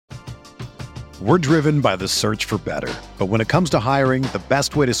We're driven by the search for better. But when it comes to hiring, the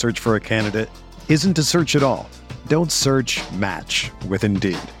best way to search for a candidate isn't to search at all. Don't search, match with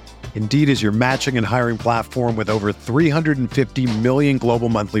Indeed. Indeed is your matching and hiring platform with over 350 million global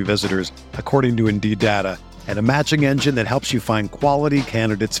monthly visitors, according to Indeed data, and a matching engine that helps you find quality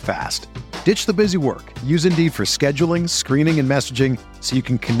candidates fast. Ditch the busy work. Use Indeed for scheduling, screening, and messaging so you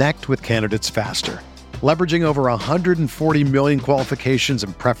can connect with candidates faster. Leveraging over 140 million qualifications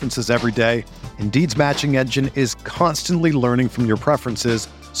and preferences every day, Indeed's matching engine is constantly learning from your preferences,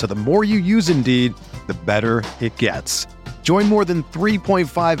 so the more you use Indeed, the better it gets. Join more than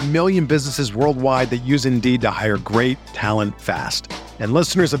 3.5 million businesses worldwide that use Indeed to hire great talent fast. And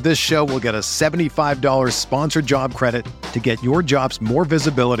listeners of this show will get a $75 sponsored job credit to get your jobs more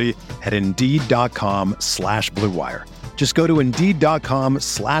visibility at Indeed.com/Blue Wire. Just go to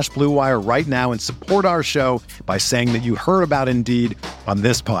Indeed.com/Blue Wire right now and support our show by saying that you heard about Indeed on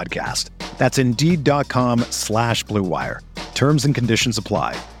this podcast. That's Indeed.com/Blue Wire. Terms and conditions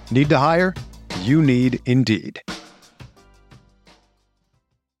apply. Need to hire? You need Indeed.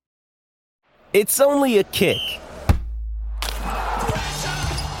 It's only a kick,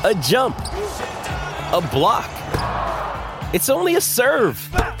 a jump, a block. It's only a serve.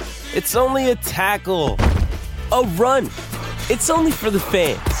 It's only a tackle, a run. It's only for the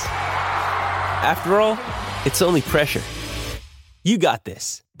fans. After all, it's only pressure. You got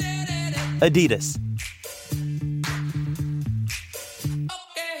this. Adidas.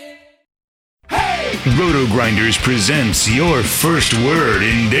 Roto Grinders presents your first word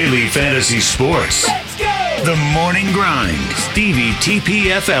in daily fantasy sports. Let's go! The Morning Grind. Stevie,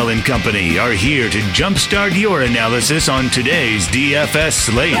 TPFL and company are here to jumpstart your analysis on today's DFS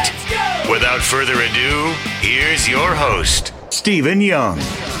slate. Let's go! Without further ado, here's your host, Stephen Young.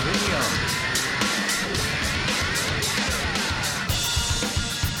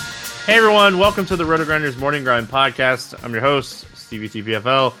 Hey everyone, welcome to the Roto Grinders Morning Grind podcast. I'm your host, Stevie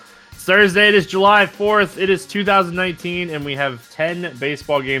TPFL. It's Thursday, it is July 4th, it is 2019, and we have 10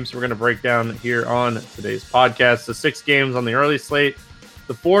 baseball games we're going to break down here on today's podcast. The 6 games on the early slate,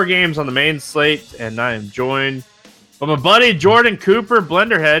 the 4 games on the main slate, and I am joined by my buddy Jordan Cooper,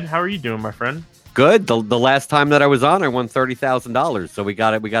 Blenderhead. How are you doing, my friend? Good. The last time that I was on, I won $30,000, so we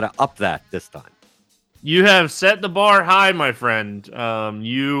got to up that this time. You have set the bar high, my friend.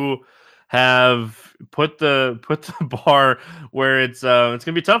 You have put the bar where it's going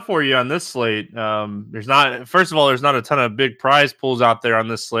to be tough for you on this slate. There's not a ton of big prize pools out there on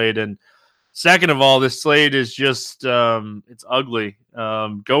this slate, and second of all, this slate is just it's ugly.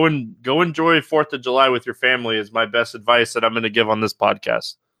 Go enjoy 4th of July with your family is my best advice that I'm going to give on this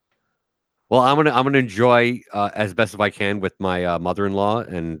podcast. Well, I'm gonna enjoy as best as I can with my mother-in-law,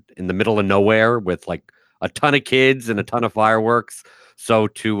 and in the middle of nowhere with like a ton of kids and a ton of fireworks. So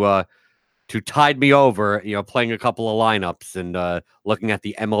to tide me over, playing a couple of lineups and looking at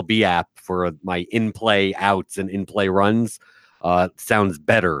the MLB app for my in-play outs and in-play runs sounds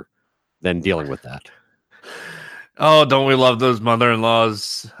better than dealing with that. Oh, don't we love those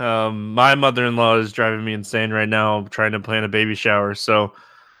mother-in-laws? My mother-in-law is driving me insane right now trying to plan a baby shower. So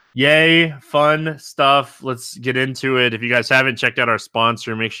yay, fun stuff. Let's get into it. If you guys haven't checked out our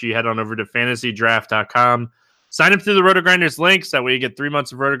sponsor, make sure you head on over to fantasydraft.com. Sign up through the Roto Grinders links. That way you get 3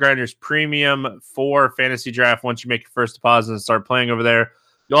 months of Roto Grinders premium for Fantasy Draft once you make your first deposit and start playing over there.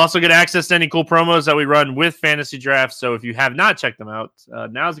 You'll also get access to any cool promos that we run with Fantasy Draft. So if you have not checked them out,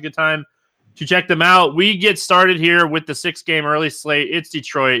 now's a good time to check them out. We get started here with the 6-game early slate. It's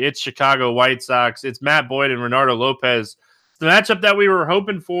Detroit. It's Chicago White Sox. It's Matt Boyd and Reynaldo Lopez. The matchup that we were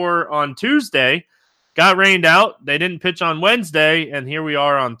hoping for on Tuesday got rained out. They didn't pitch on Wednesday, and here we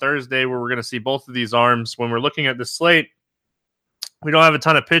are on Thursday where we're going to see both of these arms. When we're looking at the slate, we don't have a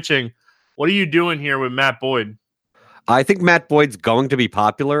ton of pitching. What are you doing here with Matt Boyd? I think Matt Boyd's going to be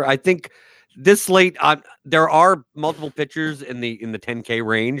popular. I think this slate, there are multiple pitchers in the 10K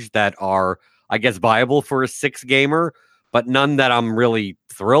range that are, I guess, viable for a 6-gamer, but none that I'm really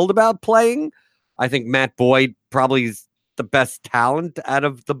thrilled about playing. I think Matt Boyd probably is the best talent out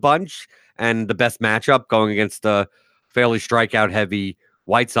of the bunch and the best matchup going against a fairly strikeout-heavy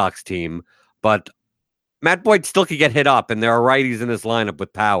White Sox team. But Matt Boyd still could get hit up, and there are righties in his lineup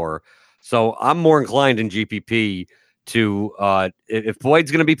with power. So I'm more inclined in GPP to, if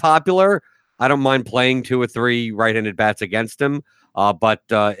Boyd's going to be popular, I don't mind playing 2 or 3 right-handed bats against him. But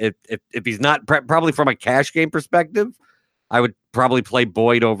if he's not, probably from a cash game perspective, I would probably play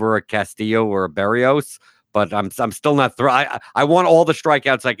Boyd over a Castillo or a Berrios. But I'm still not thrilled. I want all the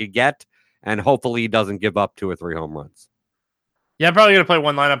strikeouts I could get, and hopefully he doesn't give up 2 or 3 home runs. Yeah, I'm probably going to play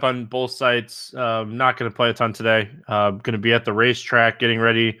one lineup on both sites. Not going to play a ton today. Going to be at the racetrack getting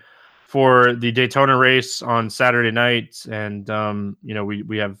ready for the Daytona race on Saturday night. And,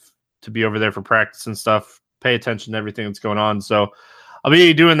 we have to be over there for practice and stuff, pay attention to everything that's going on. So I'll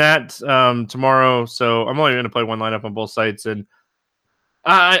be doing that tomorrow. So I'm only going to play one lineup on both sites. And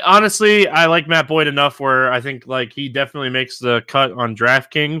I honestly like Matt Boyd enough where I think like he definitely makes the cut on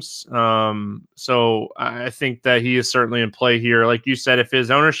DraftKings. So I think that he is certainly in play here. Like you said, if his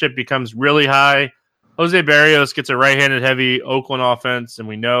ownership becomes really high, Jose Barrios gets a right-handed heavy Oakland offense, and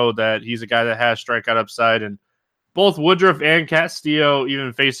we know that he's a guy that has strikeout upside. And both Woodruff and Castillo,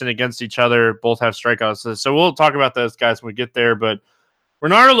 even facing against each other, both have strikeouts. So we'll talk about those guys when we get there. But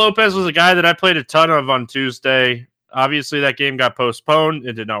Reynaldo Lopez was a guy that I played a ton of on Tuesday. Obviously, that game got postponed.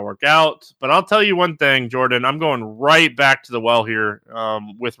 It did not work out. But I'll tell you one thing, Jordan. I'm going right back to the well here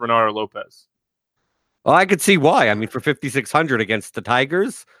with Reynaldo Lopez. Well, I could see why. I mean, for 5,600 against the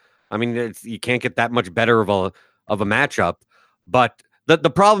Tigers, I mean, you can't get that much better of a matchup. But the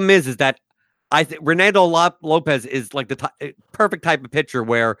problem is that I think Reynaldo Lopez is like the perfect type of pitcher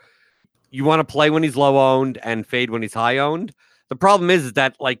where you want to play when he's low owned and fade when he's high owned. The problem is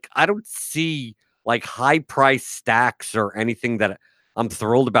that like I don't see like high price stacks or anything that I'm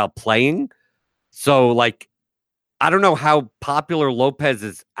thrilled about playing. So like, I don't know how popular Lopez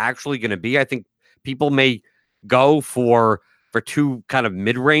is actually going to be. I think people may go for two kind of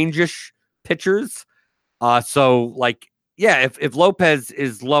mid-range-ish pitchers. So like, yeah, if Lopez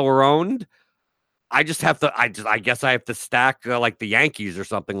is lower owned, I guess I have to stack like the Yankees or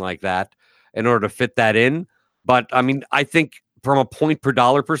something like that in order to fit that in. But I mean, I think from a point per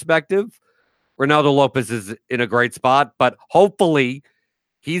dollar perspective, Reynaldo Lopez is in a great spot, but hopefully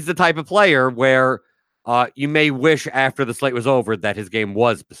he's the type of player where you may wish after the slate was over that his game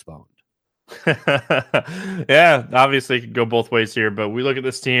was postponed. Yeah, obviously it could go both ways here, but we look at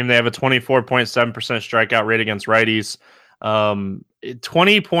this team. They have a 24.7% strikeout rate against righties.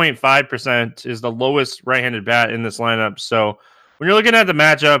 20.5% is the lowest right-handed bat in this lineup. So when you're looking at the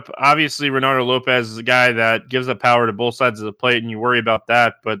matchup, obviously Reynaldo Lopez is a guy that gives up power to both sides of the plate, and you worry about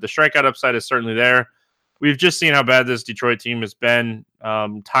that. But the strikeout upside is certainly there. We've just seen how bad this Detroit team has been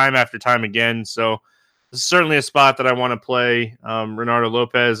time after time again. So this is certainly a spot that I want to play Reynaldo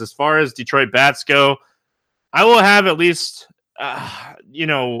Lopez. As far as Detroit bats go, I will have at least, I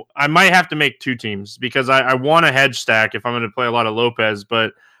might have to make two teams because I want a hedge stack if I'm going to play a lot of Lopez,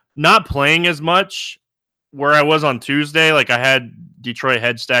 but not playing as much where I was on Tuesday. Like I had Detroit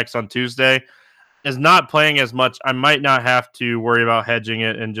hedge stacks on Tuesday, is not playing as much. I might not have to worry about hedging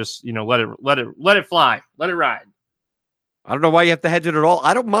it and just, let it fly, let it ride. I don't know why you have to hedge it at all.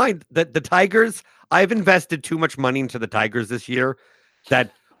 I don't mind that the Tigers. I've invested too much money into the Tigers this year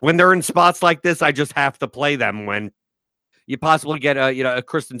that when they're in spots like this, I just have to play them. When you possibly get a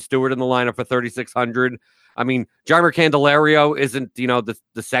Kristen Stewart in the lineup for 3,600. I mean, Jeimer Candelario isn't, the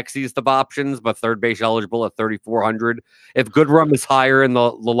sexiest of options, but third base eligible at 3,400. If Goodrum is higher in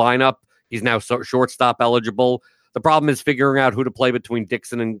the lineup, he's now shortstop eligible. The problem is figuring out who to play between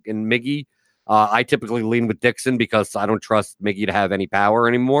Dixon and Miggy. I typically lean with Dixon because I don't trust Miggy to have any power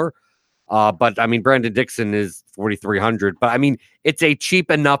anymore. But I mean, Brandon Dixon is 4,300. But I mean, it's a cheap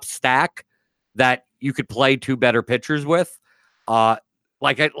enough stack that you could play two better pitchers with.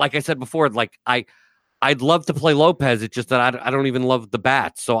 Like I said before, like I'd love to play Lopez. It's just that I don't even love the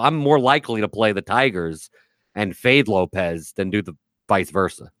bats. So I'm more likely to play the Tigers and fade Lopez than do the vice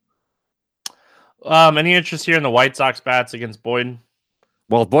versa. Any interest here in the White Sox bats against Boyd?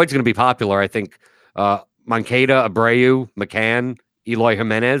 Well, if Boyd's going to be popular, I think Moncada, Abreu, McCann, Eloy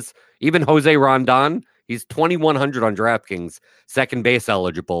Jimenez, even Jose Rondon. He's 2,100 on DraftKings, second base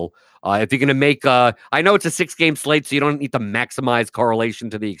eligible. If you're going to make, I know it's a 6-game slate, so you don't need to maximize correlation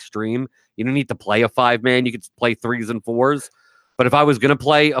to the extreme. You don't need to play a 5-man. You could play 3s and 4s. But if I was going to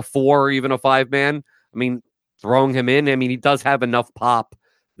play a 4 or even a 5-man, I mean, throwing him in, I mean, he does have enough pop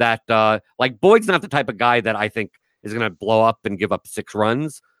that, like, Boyd's not the type of guy that I think is going to blow up and give up 6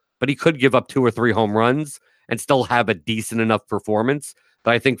 runs, but he could give up 2 or 3 home runs and still have a decent enough performance.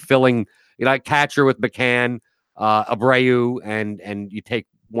 But I think filling, catcher with McCann, Abreu, and you take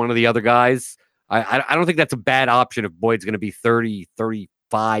one of the other guys, I don't think that's a bad option if Boyd's going to be 30,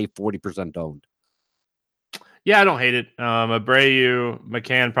 35, 40% owned. Yeah, I don't hate it. Abreu,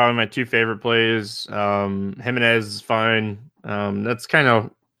 McCann, probably my 2 favorite plays. Jimenez is fine. That's kind of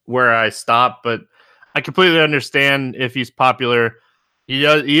where I stop, but I completely understand if he's popular.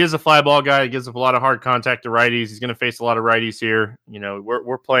 He is a fly ball guy. He gives up a lot of hard contact to righties. He's going to face a lot of righties here.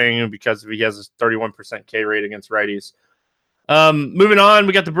 We're playing him because he has a 31% K rate against righties. Moving on,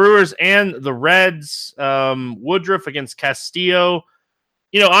 we got the Brewers and the Reds. Woodruff against Castillo.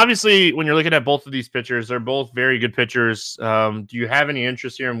 Obviously, when you're looking at both of these pitchers, they're both very good pitchers. Do you have any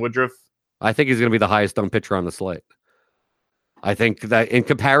interest here in Woodruff? I think he's going to be the highest owned pitcher on the slate. I think that in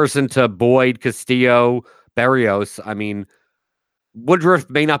comparison to Boyd, Castillo, Berrios, I mean, Woodruff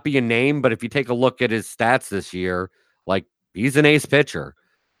may not be a name, but if you take a look at his stats this year, like he's an ace pitcher.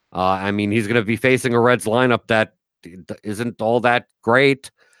 I mean, he's going to be facing a Reds lineup that isn't all that great.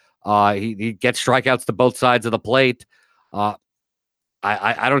 He gets strikeouts to both sides of the plate.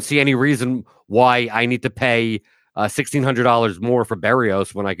 I don't see any reason why I need to pay $1,600 more for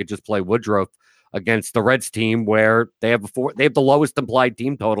Berrios when I could just play Woodruff against the Reds team where they have the lowest implied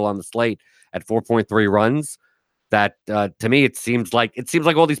team total on the slate at 4.3 runs. That to me it seems like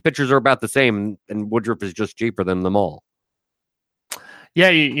all these pitchers are about the same, and Woodruff is just cheaper than them all. Yeah,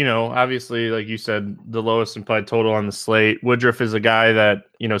 obviously, like you said, the lowest implied total on the slate. Woodruff is a guy that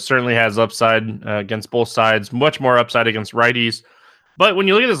certainly has upside against both sides, much more upside against righties. But when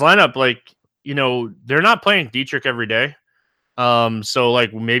you look at this lineup, like they're not playing Dietrich every day. So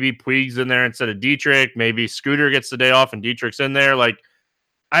like maybe Puig's in there instead of Dietrich. Maybe Scooter gets the day off and Dietrich's in there. Like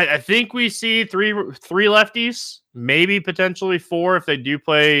I think we see three lefties, maybe potentially four if they do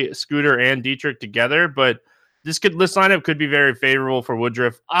play Scooter and Dietrich together. But this lineup could be very favorable for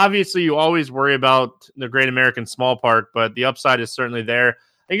Woodruff. Obviously, you always worry about the Great American Small Park, but the upside is certainly there.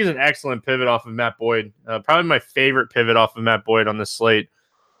 I think it's an excellent pivot off of Matt Boyd. Probably my favorite pivot off of Matt Boyd on this slate.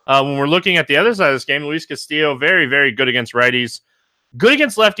 When we're looking at the other side of this game, Luis Castillo, very, very good against righties. Good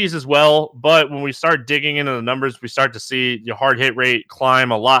against lefties as well, but when we start digging into the numbers, we start to see the hard hit rate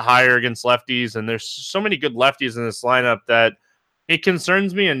climb a lot higher against lefties, and there's so many good lefties in this lineup that it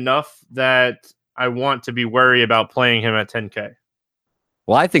concerns me enough that I want to be wary about playing him at 10K.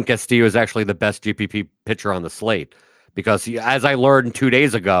 Well, I think Castillo is actually the best GPP pitcher on the slate because, as I learned 2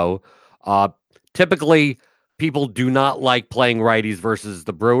 days ago, typically people do not like playing righties versus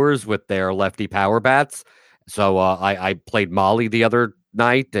the Brewers with their lefty power bats. So I played Molly the other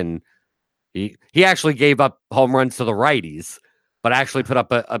night, and he actually gave up home runs to the righties, but actually put up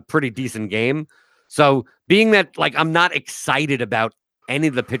a pretty decent game. So being that like I'm not excited about any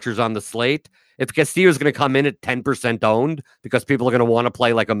of the pitchers on the slate, if Castillo is going to come in at 10% owned because people are going to want to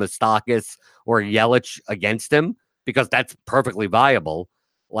play like a Moustakas or a Yelich against him because that's perfectly viable.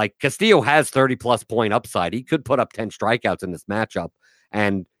 Like Castillo has 30+ point upside. He could put up 10 strikeouts in this matchup,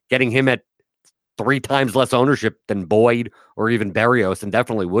 and getting him at 3 times less ownership than Boyd or even Berrios and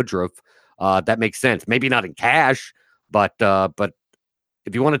definitely Woodruff, that makes sense. Maybe not in cash, but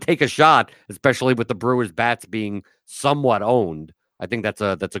if you want to take a shot, especially with the Brewers bats being somewhat owned, I think that's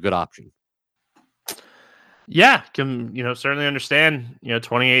a good option. Yeah, can certainly understand.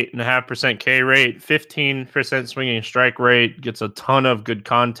 28.5% K rate, 15% swinging strike rate, gets a ton of good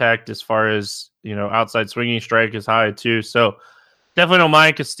contact as far as outside swinging strike is high too. So definitely don't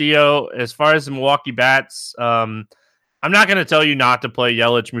mind Castillo. As far as the Milwaukee bats, I'm not going to tell you not to play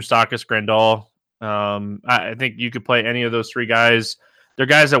Yelich, Moustakas, Grandal. I think you could play any of those three guys. They're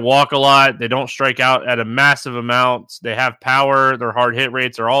guys that walk a lot. They don't strike out at a massive amount. They have power. Their hard hit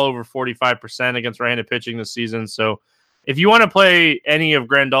rates are all over 45% against right-handed pitching this season. So if you want to play any of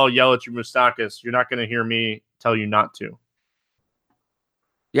Grandal, Yelich, or Moustakas, you're not going to hear me tell you not to.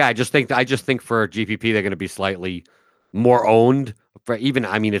 Yeah, I just think for GPP they're going to be slightly more owned.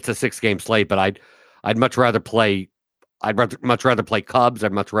 It's a 6-game slate, but I'd much rather play Cubs.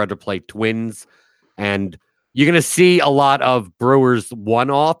 I'd much rather play Twins, and you're going to see a lot of Brewers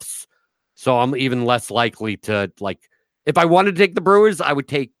one-offs, so I'm even less likely to, if I wanted to take the Brewers, I would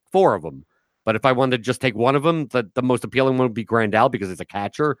take 4 of them. But if I wanted to just take one of them, the most appealing one would be Grandal because it's a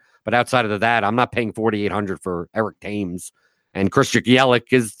catcher. But outside of that, I'm not paying $4,800 for Eric Thames. And Christian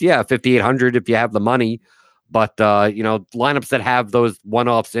Yelich is, $5,800 if you have the money. But, lineups that have those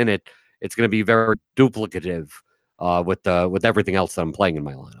one-offs in it, it's going to be very duplicative with everything else that I'm playing in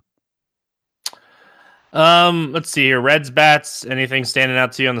my lineup. Let's see here. Reds bats, anything standing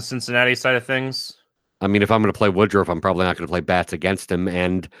out to you on the Cincinnati side of things? I mean, if I'm going to play Woodruff, I'm probably not going to play bats against him.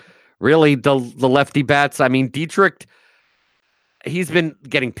 And really, the lefty bats, I mean, Dietrich, he's been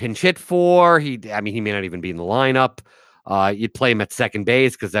getting pinch hit for. He may not even be in the lineup. You'd play him at second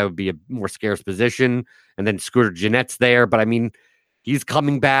base because that would be a more scarce position. And then Scooter Jeanette's there. But I mean, he's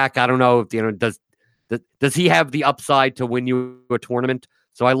coming back. I don't know if, does he have the upside to win you a tournament?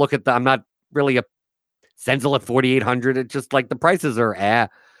 So I look at I'm not really a Senzel at 4,800. It's just like the prices are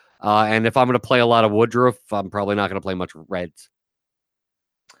and if I'm going to play a lot of Woodruff, I'm probably not going to play much Reds.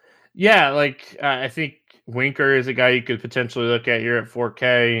 Yeah, I think Winker is a guy you could potentially look at here at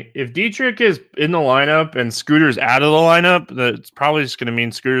 4K. If Dietrich is in the lineup and Scooter's out of the lineup, that's probably just going to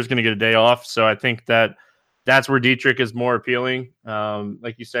mean Scooter's going to get a day off. So I think that that's where Dietrich is more appealing.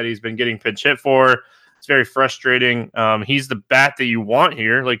 Like you said, he's been getting pinch hit for. It's very frustrating. He's the bat that you want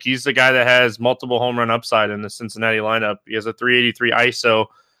here. Like, he's the guy that has multiple home run upside in the Cincinnati lineup. He has a 383 ISO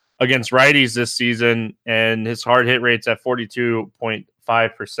against righties this season, and his hard hit rate's at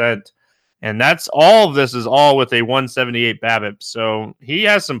 42.5%. And that's all of this is all with a 178 BABIP. So he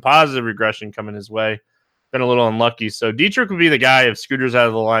has some positive regression coming his way. Been a little unlucky. So Dietrich would be the guy if Scooter's out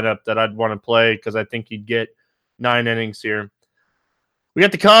of the lineup that I'd want to play, because I think he'd get 9 innings here. We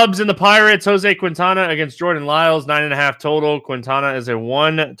got the Cubs and the Pirates. Jose Quintana against Jordan Lyles, 9.5 total. Quintana is a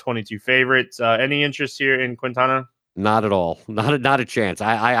 122 favorite. Any interest here in Quintana? Not at all. Not a chance.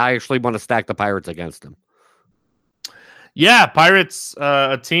 I actually want to stack the Pirates against him. Yeah, Pirates,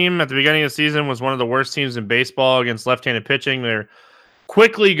 a team at the beginning of the season was one of the worst teams in baseball against left-handed pitching. They're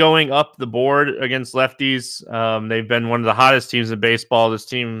quickly going up the board against lefties. They've been one of the hottest teams in baseball. This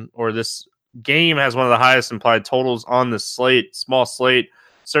team, or this game, has one of the highest implied totals on the slate, small slate,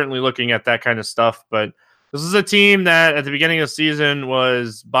 certainly looking at that kind of stuff. But this is a team that at the beginning of the season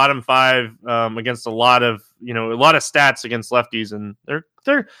was bottom 5 against a lot of stats against lefties, and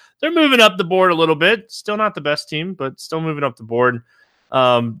they're moving up the board a little bit. Still not the best team, but still moving up the board.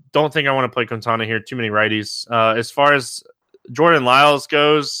 Don't think I want to play Quintana here. Too many righties. As far as Jordan Lyles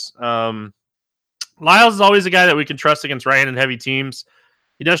goes, Lyles is always a guy that we can trust against right-handed heavy teams.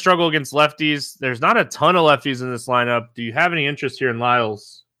 He does struggle against lefties. There's not a ton of lefties in this lineup. Do you have any interest here in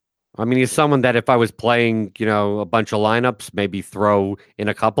Lyles? I mean, he's someone that if I was playing, a bunch of lineups, maybe throw in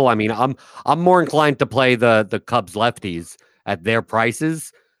a couple. I mean, I'm more inclined to play the Cubs lefties at their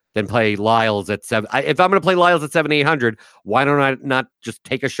prices than play Lyles at 7. If I'm going to play Lyles at 7,800, why don't I not just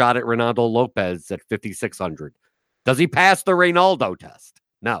take a shot at Reynaldo Lopez at 5,600? Does he pass the Reynaldo test?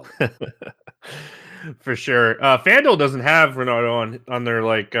 No. For sure. FanDuel doesn't have Reynaldo on their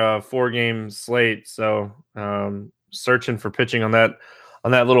 4-game slate, so searching for pitching on that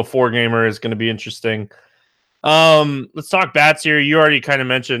little 4-gamer is going to be interesting. Let's talk bats here. You already kind of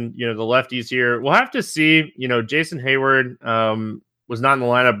mentioned, the lefties here. We'll have to see. Jason Hayward was not in the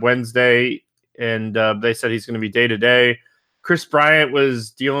lineup Wednesday, and they said he's going to be day-to-day. Chris Bryant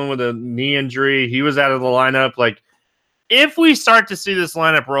was dealing with a knee injury. He was out of the lineup. If we start to see this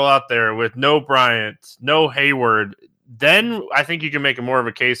lineup roll out there with no Bryant, no Hayward, then I think you can make more of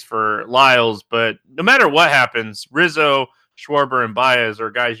a case for Lyles. But no matter what happens, Rizzo, Schwarber, and Baez are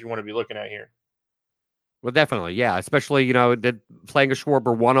guys you want to be looking at here. Well, definitely, yeah. Especially, playing a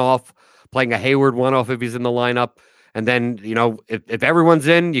Schwarber one-off, playing a Hayward one-off if he's in the lineup. And then, if everyone's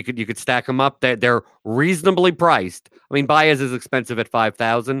in, you could stack them up. They're reasonably priced. I mean, Baez is expensive at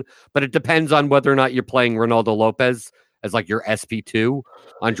 5,000, but it depends on whether or not you're playing Reynaldo Lopez as your SP2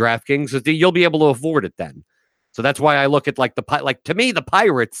 on DraftKings. So you'll be able to afford it then. So that's why I look at to me, the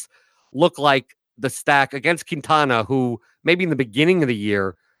Pirates look like the stack against Quintana, who maybe in the beginning of the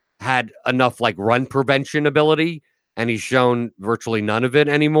year had enough run prevention ability, and he's shown virtually none of it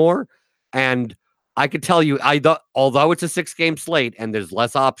anymore. And I could tell you, although it's a 6-game slate and there's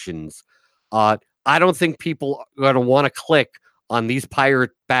less options, I don't think people are going to want to click on these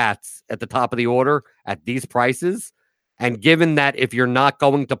Pirate bats at the top of the order at these prices. And given that if you're not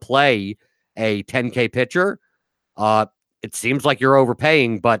going to play a 10K pitcher, it seems like you're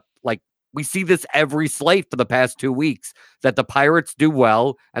overpaying. But we see this every slate for the past 2 weeks, that the Pirates do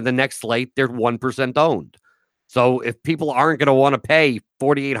well, and the next slate they're 1% owned. So if people aren't going to want to pay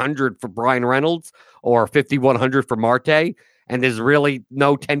 $4,800 for Brian Reynolds or $5,100 for Marte, and there's really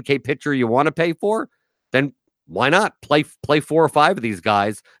no 10K pitcher you want to pay for, then why not play 4 or 5 of these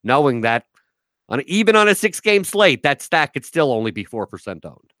guys, knowing that even on a 6-game slate, that stack could still only be 4%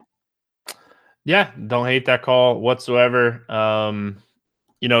 owned. Yeah, don't hate that call whatsoever.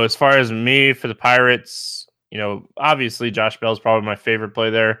 As far as me for the Pirates, obviously Josh Bell's probably my favorite play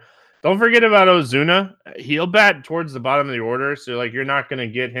there. Don't forget about Ozuna. He'll bat towards the bottom of the order, so you're not going to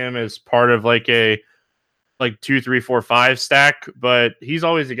get him as part of a 2, 3, 4, 5 stack. But he's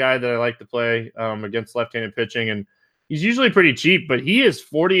always a guy that I like to play against left-handed pitching, and he's usually pretty cheap. But he is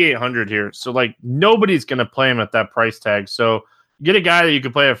 4,800 here, so nobody's going to play him at that price tag. So get a guy that you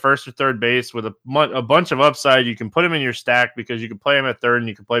can play at first or third base with a bunch of upside. You can put him in your stack because you can play him at third and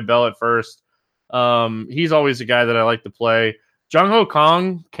you can play Bell at first. He's always a guy that I like to play. Jung-Ho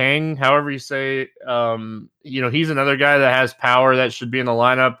Kang, however you say, he's another guy that has power that should be in the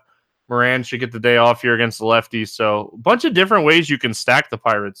lineup. Moran should get the day off here against the lefties. So a bunch of different ways you can stack the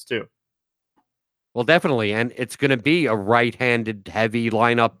Pirates too. Well, definitely. And it's going to be a right-handed heavy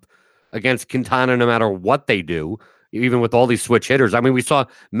lineup against Quintana no matter what they do, even with all these switch hitters. I mean, we saw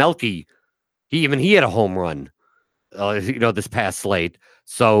Melky. He had a home run, this past slate.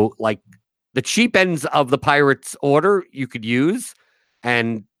 So the cheap ends of the Pirates order you could use,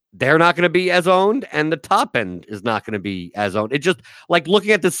 and they're not going to be as owned, and the top end is not going to be as owned. It just like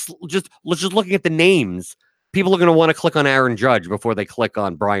looking at this, just looking at the names, people are going to want to click on Aaron Judge before they click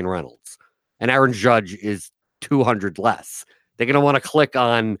on Brian Reynolds, and Aaron Judge is 200 less. They're going to want to click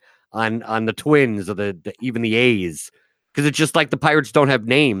on the Twins or even the A's, because it's just like the Pirates don't have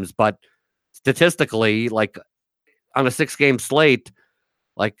names, but statistically, like on a 6-game slate,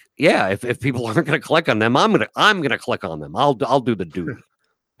 like, yeah, if people aren't going to click on them, I'm gonna click on them. I'll do the duty.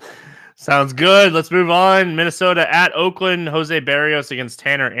 Sounds good. Let's move on. Minnesota at Oakland. Jose Berrios against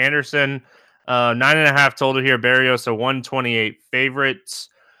Tanner Anderson. 9.5 total here. Berrios a 128 favorites.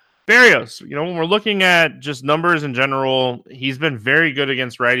 Berrios, when we're looking at just numbers in general, he's been very good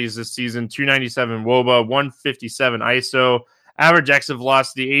against righties this season. 297 WOBA, 157 ISO, average exit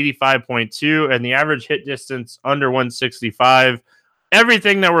velocity 85.2, and the average hit distance under 165.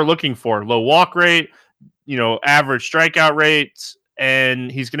 Everything that we're looking for. Low walk rate, average strikeout rate, and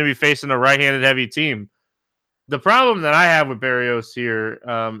he's going to be facing a right-handed heavy team. The problem that I have with Berrios here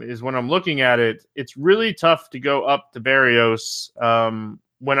is when I'm looking at it, it's really tough to go up to Berrios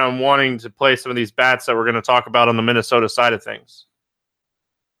when I'm wanting to play some of these bats that we're going to talk about on the Minnesota side of things.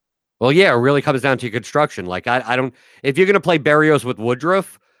 Well, yeah, it really comes down to your construction. Like, I don't, if you're going to play Berrios with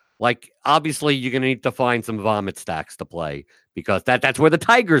Woodruff, like, obviously you're going to need to find some vomit stacks to play, because that's where the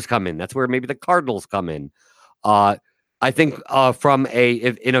Tigers come in. That's where maybe the Cardinals come in. I think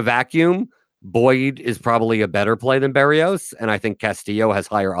in a vacuum, Boyd is probably a better play than Berrios, and I think Castillo has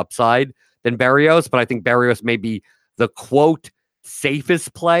higher upside than Berrios, but I think Berrios may be the quote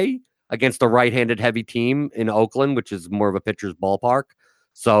safest play against a right-handed heavy team in Oakland, which is more of a pitcher's ballpark.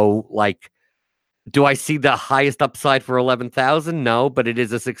 So, like, do I see the highest upside for 11,000? No, but it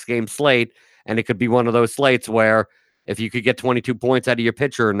is a 6-game slate, and it could be one of those slates where if you could get 22 points out of your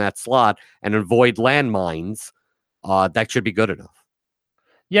pitcher in that slot and avoid landmines, that should be good enough.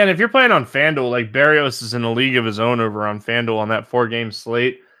 Yeah, and if you're playing on FanDuel, like, Berrios is in a league of his own over on FanDuel on that 4-game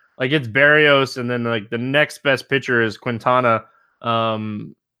slate. Like, it's Berrios, and then like the next best pitcher is Quintana.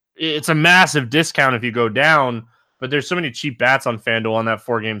 It's a massive discount if you go down, but there's so many cheap bats on FanDuel on that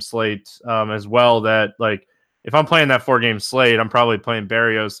 4-game slate as well that, like, if I'm playing that 4-game slate, I'm probably playing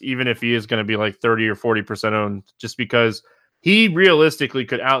Berrios, even if he is going to be like 30 or 40% owned, just because he realistically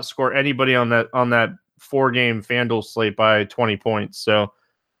could outscore anybody on that 4-game FanDuel slate by 20 points. So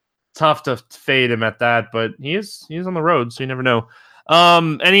tough to fade him at that, but he is on the road, so you never know.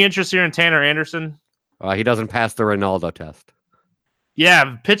 Any interest here in Tanner Anderson? He doesn't pass the Ronaldo test.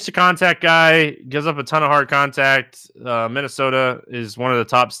 Yeah, pitch to contact guy, gives up a ton of hard contact. Minnesota is one of the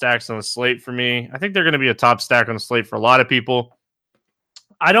top stacks on the slate for me. I think they're going to be a top stack on the slate for a lot of people.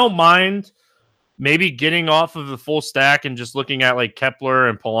 I don't mind maybe getting off of the full stack and just looking at like Kepler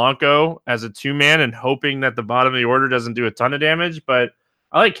and Polanco as a 2-man and hoping that the bottom of the order doesn't do a ton of damage. But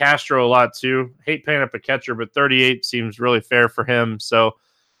I like Castro a lot too. Hate paying up a catcher, but 38 seems really fair for him. So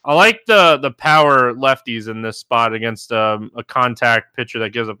I like the power lefties in this spot against a contact pitcher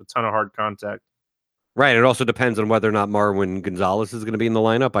that gives up a ton of hard contact. Right. It also depends on whether or not Marwin Gonzalez is going to be in the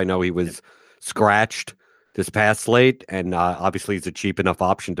lineup. I know he was scratched this past slate, and obviously he's a cheap enough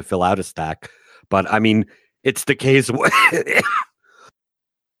option to fill out a stack. But I mean, it's the case where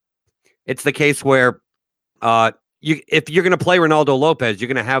if you're going to play Ronaldo Lopez, you're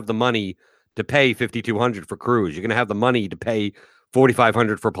going to have the money to pay $5,200 for Cruz. You're going to have the money to pay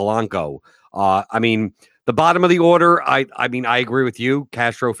 $4,500 for Polanco. I mean, the bottom of the order, I mean, I agree with you.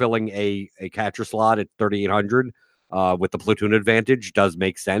 Castro filling a catcher slot at 3,800 with the platoon advantage does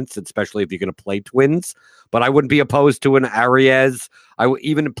make sense, especially if you're going to play Twins. But I wouldn't be opposed to an Arias.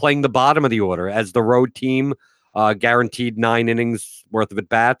 Even playing the bottom of the order as the road team, guaranteed 9 innings worth of at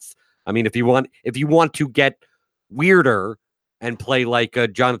bats. I mean, if you want to get weirder and play like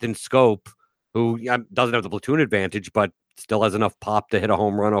Jonathan Scope, who doesn't have the platoon advantage, but still has enough pop to hit a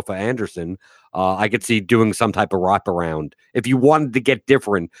home run off of Anderson, I could see doing some type of wraparound if you wanted to get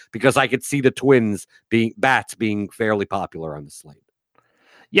different, because I could see the Twins bats being fairly popular on the slate.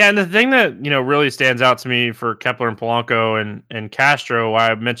 Yeah, and the thing that really stands out to me for Kepler and Polanco and Castro,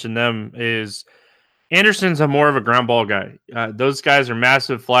 why I mentioned them, is Anderson's more of a ground ball guy. Those guys are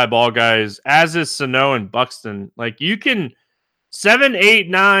massive fly ball guys, as is Sano and Buxton. Like, you can 7, 8,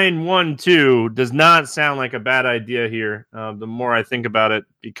 9, 1, 2 does not sound like a bad idea here. The more I think about it,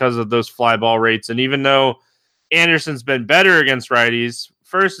 because of those fly ball rates. And even though Anderson's been better against righties,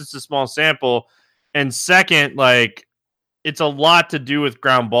 first, it's a small sample. And second, like, it's a lot to do with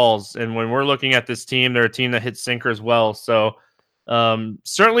ground balls. And when we're looking at this team, they're a team that hits sinkers well. So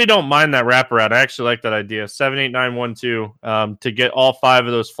Certainly don't mind that wraparound. I actually like that idea. 7-8-9-1-2 to get all 5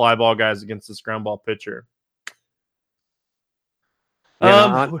 of those fly ball guys against this ground ball pitcher.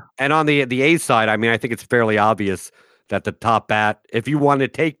 And on the A's side, I mean, I think it's fairly obvious that the top bat, if you want to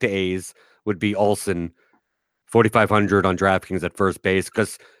take the A's, would be Olsen, 4,500 on DraftKings at first base,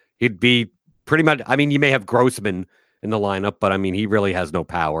 because he'd be pretty much. I mean, you may have Grossman in the lineup, but I mean, he really has no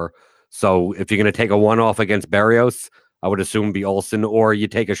power. So if you're going to take a one-off against Berrios, I would assume be Olsen, or you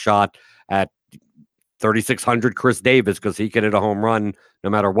take a shot at 3,600 Chris Davis, because he could hit a home run no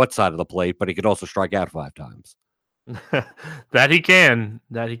matter what side of the plate, but he could also strike out 5 times. That he can.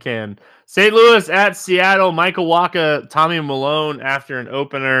 St. Louis at Seattle. Michael Wacha, Tommy Malone after an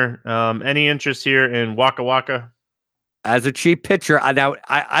opener. Any interest here in Wacha? As a cheap pitcher, I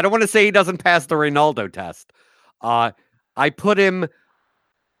don't want to say he doesn't pass the Reynaldo test. I put him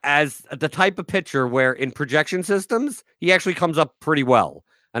as the type of pitcher where in projection systems, he actually comes up pretty well.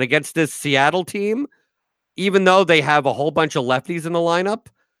 And against this Seattle team, even though they have a whole bunch of lefties in the lineup,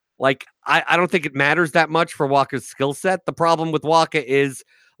 like, I don't think it matters that much for Walker's skill set. The problem with Wacha is,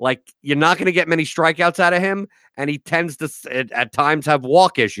 like, you're not going to get many strikeouts out of him, and he tends to, at times, have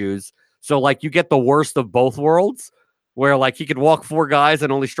walk issues. So, like, you get the worst of both worlds, where, like, he could walk 4 guys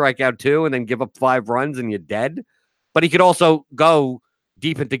and only strike out 2 and then give up 5 runs and you're dead. But he could also go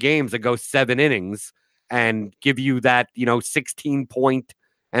deep into games and go 7 innings and give you that, 16-point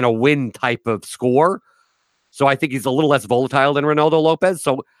and a win type of score. So I think he's a little less volatile than Reynaldo Lopez.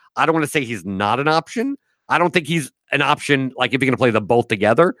 So I don't want to say he's not an option. I don't think he's an option, like, if you're going to play them both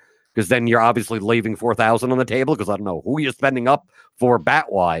together, because then you're obviously leaving 4,000 on the table, because I don't know who you're spending up for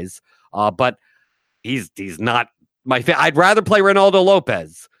bat-wise. But he's not my favorite. I'd rather play Reynaldo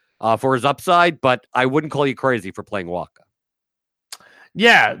Lopez for his upside, but I wouldn't call you crazy for playing Wacha.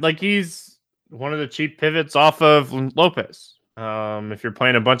 Yeah, like, he's one of the cheap pivots off of Lopez. If you're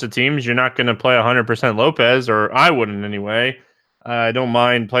playing a bunch of teams, you're not going to play 100% Lopez, or I wouldn't anyway. I don't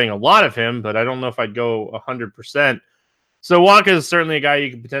mind playing a lot of him, but I don't know if I'd go 100%. So Wacha is certainly a guy you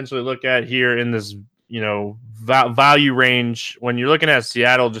can potentially look at here in this, value range. When you're looking at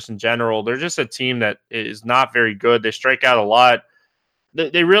Seattle just in general, they're just a team that is not very good. They strike out a lot.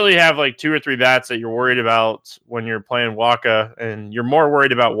 They really have like 2 or 3 bats that you're worried about when you're playing Wacha, and you're more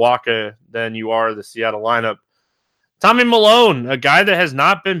worried about Wacha than you are the Seattle lineup. Tommy Malone, a guy that has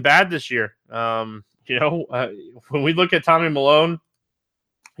not been bad this year. When we look at Tommy Malone,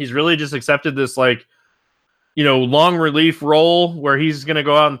 he's really just accepted this, long relief role where he's going to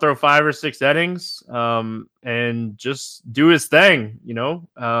go out and throw 5 or 6 innings and just do his thing.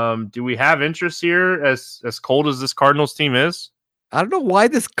 Do we have interest here as cold as this Cardinals team is? I don't know why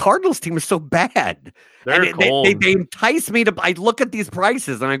this Cardinals team is so bad. They're cold. They entice me to. I look at these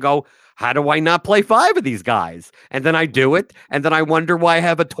prices and I go, how do I not play 5 of these guys? And then I do it, and then I wonder why I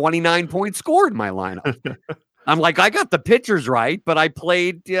have a 29-point score in my lineup. I'm like, I got the pitchers right, but I'm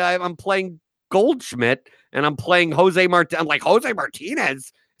playing Goldschmidt, and I'm playing Jose Martinez. I'm like, Jose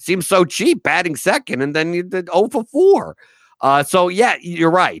Martinez seems so cheap, batting second, and then you did 0 for 4. So yeah,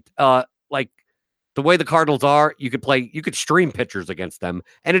 you're right. The way the Cardinals are, you could stream pitchers against them,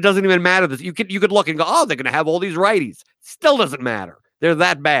 and it doesn't even matter. You could look and go, oh, they're going to have all these righties. Still doesn't matter. They're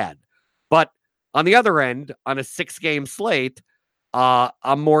that bad. But on the other end, on a 6-game slate,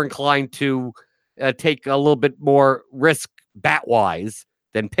 I'm more inclined to take a little bit more risk bat-wise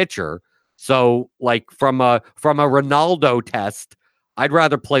than pitcher. So, like, from a Reynaldo test, I'd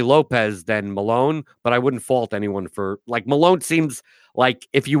rather play Lopez than Malone, but I wouldn't fault anyone for, like, Malone seems like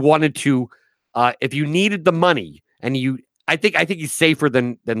if you wanted to, if you needed the money, and I think he's safer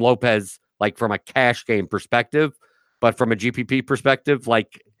than Lopez, like, from a cash game perspective, but from a GPP perspective,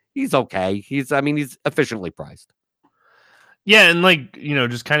 like, he's okay. He's efficiently priced. Yeah, and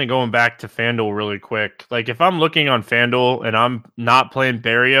just kind of going back to FanDuel really quick. Like, if I'm looking on FanDuel and I'm not playing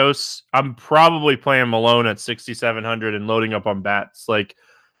Berrios, I'm probably playing Malone at 6,700 and loading up on bats. Like,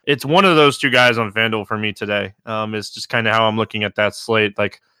 it's one of those 2 guys on FanDuel for me today. It's just kind of how I'm looking at that slate.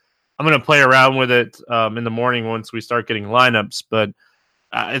 Like, I'm going to play around with it in the morning once we start getting lineups, but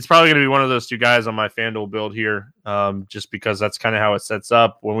it's probably going to be one of those 2 guys on my FanDuel build here, just because that's kind of how it sets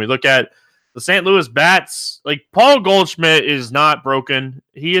up. When we look at the St. Louis bats, like, Paul Goldschmidt is not broken.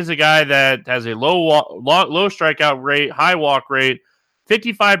 He is a guy that has a low strikeout rate, high walk rate,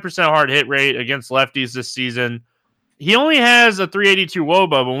 55% hard hit rate against lefties this season. He only has a 382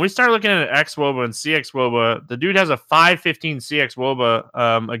 WOBA. When we start looking at X WOBA and CX WOBA, the dude has a 515 CX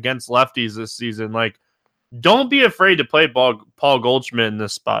WOBA against lefties this season. Like, don't be afraid to play Paul Goldschmidt in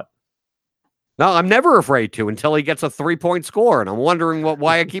this spot. No, I'm never afraid to until he gets a 3-point score, and I'm wondering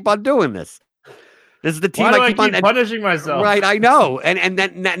why I keep on doing this. This is the team Why do I keep punishing myself? Right, I know. And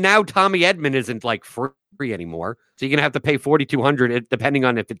then now Tommy Edman isn't like free anymore. So you're gonna have to pay $4,200 depending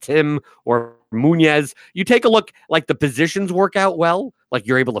on if it's him or Muñez. You take a look, like the positions work out well. Like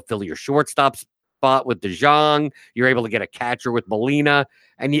you're able to fill your shortstop spot with DeJong. You're able to get a catcher with Molina,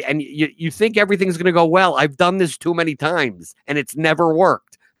 and you think everything's gonna go well. I've done this too many times, and it's never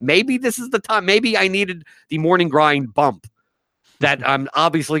worked. Maybe this is the time. Maybe I needed the morning grind bump that I'm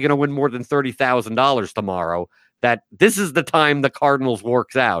obviously going to win more than $30,000 tomorrow, that this is the time the Cardinals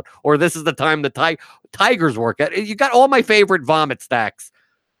works out, or this is the time the Tigers work out. You got all my favorite vomit stacks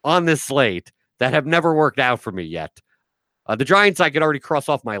on this slate that have never worked out for me yet. The Giants, I could already cross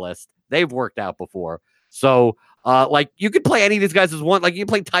off my list. They've worked out before. So, like, you could play any of these guys as one. Like, you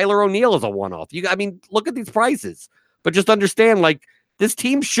play Tyler O'Neill as a one-off. I mean, look at these prices. But just understand, like, this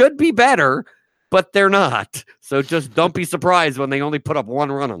team should be better, but they're not. So just don't be surprised when they only put up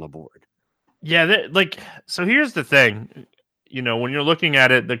one run on the board. Yeah, so here's the thing. When you're looking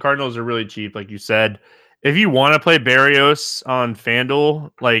at it, the Cardinals are really cheap, like you said. If you want to play Berrios on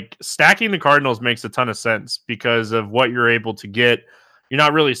FanDuel, like stacking the Cardinals makes a ton of sense because of what you're able to get. You're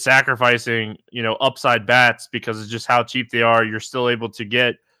not really sacrificing, upside bats because it's just how cheap they are. You're still able to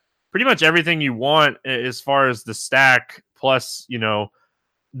get pretty much everything you want as far as the stack. Plus,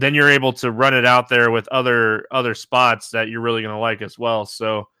 then you're able to run it out there with other spots that you're really going to like as well.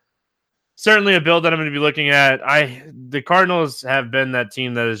 So certainly a build that I'm going to be looking at. The Cardinals have been that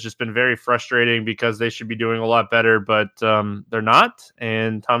team that has just been very frustrating because they should be doing a lot better, but they're not.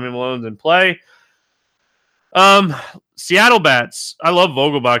 And Tommy Milone's in play. Seattle bats. I love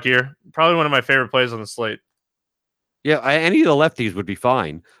Vogelbach here. Probably one of my favorite plays on the slate. Yeah, any of the lefties would be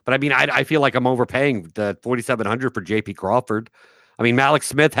fine. But I mean, I feel like I'm overpaying the $4,700 for JP Crawford. I mean, Malik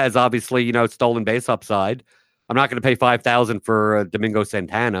Smith has obviously, stolen base upside. I'm not going to pay $5,000 for Domingo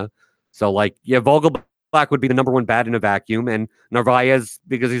Santana. So, like, yeah, Vogelbach would be the number one bat in a vacuum. And Narvaez,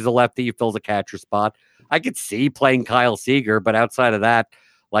 because he's a lefty, he fills a catcher spot. I could see playing Kyle Seager, but outside of that,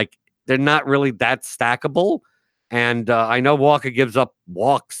 like, they're not really that stackable. And I know Walker gives up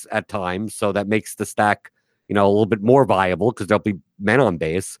walks at times, so that makes the stack, a little bit more viable because there'll be men on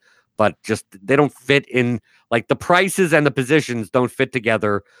base. But just they don't fit in, like the prices and the positions don't fit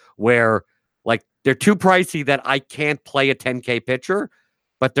together where like they're too pricey that I can't play a 10K pitcher,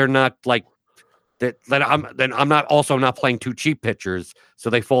 but they're not like that. I'm not also not playing too cheap pitchers. So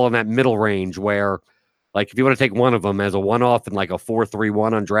they fall in that middle range where like if you want to take one of them as a one-off and like a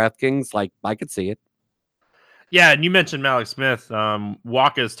 4-3-1 on DraftKings, like I could see it. Yeah, and you mentioned Malik Smith.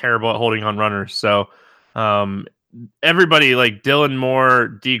 Walker is terrible at holding on runners. So everybody like Dylan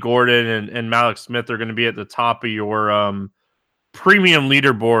Moore, D. Gordon, and Malik Smith are going to be at the top of your premium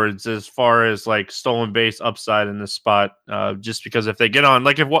leaderboards as far as like stolen base upside in this spot. Just because if they get on,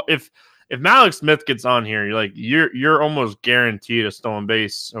 like if Malik Smith gets on here, you're almost guaranteed a stolen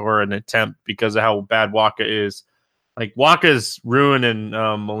base or an attempt because of how bad Waka is. Like Waka's ruining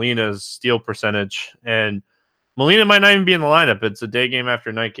Molina's steal percentage, and Molina might not even be in the lineup. It's a day game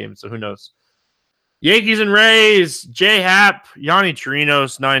after night game, so who knows? Yankees and Rays, J Happ, Yanni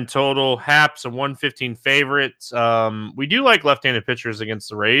Chirinos, 9 total. Happ's a 115 favorite. We do like left-handed pitchers against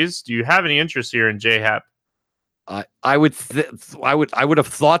the Rays. Do you have any interest here in J Happ? I would have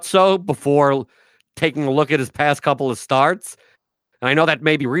thought so before taking a look at his past couple of starts. And I know that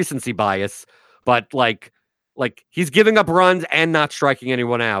may be recency bias, but like he's giving up runs and not striking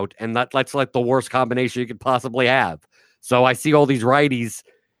anyone out, and that's like the worst combination you could possibly have. So I see all these righties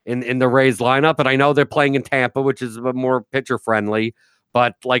in the Rays lineup, and I know they're playing in Tampa, which is more pitcher friendly,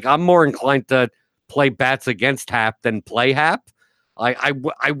 but like I'm more inclined to play bats against Happ than play Happ.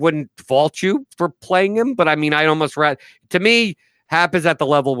 I wouldn't fault you for playing him, but I mean, I'd almost rather, to me, Happ is at the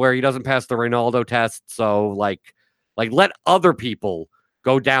level where he doesn't pass the Reynaldo test. So like let other people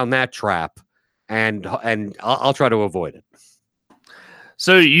go down that trap, and I'll try to avoid it.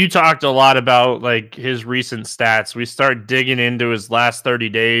 So you talked a lot about like his recent stats. We start digging into his last 30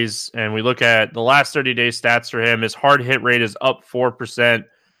 days, and we look at the last 30 days stats for him. His hard hit rate is up 4%.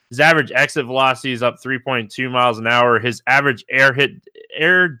 His average exit velocity is up 3.2 miles an hour. His average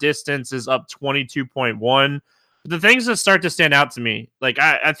air distance is up 22.1. But the things that start to stand out to me, like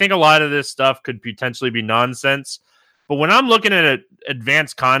I think a lot of this stuff could potentially be nonsense. But when I'm looking at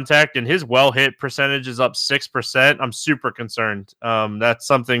advanced contact and his well hit percentage is up 6%, I'm super concerned. That's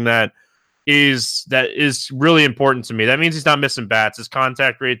something that is really important to me. That means he's not missing bats. His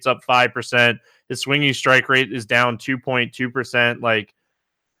contact rate's up 5%. His swinging strike rate is down 2.2%. Like,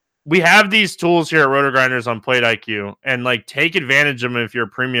 we have these tools here at RotoGrinders on Plate IQ, and like take advantage of them if you're a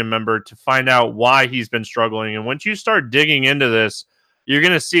premium member to find out why he's been struggling. And once you start digging into this, you're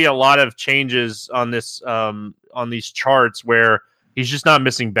going to see a lot of changes on this on these charts where he's just not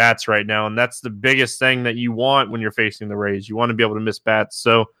missing bats right now, and that's the biggest thing that you want when you're facing the Rays. You want to be able to miss bats.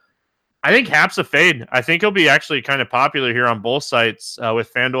 So I think Hap's a fade. I think he'll be actually kind of popular here on both sites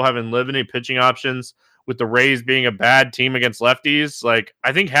with FanDuel having limited pitching options, with the Rays being a bad team against lefties. Like,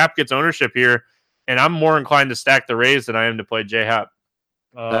 I think Hap gets ownership here, and I'm more inclined to stack the Rays than I am to play J Hap.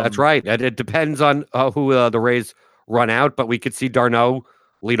 That's right. It depends on who the Rays run out, but we could see d'Arnaud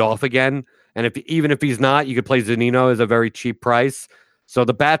lead off again. And even if he's not, you could play Zunino as a very cheap price. So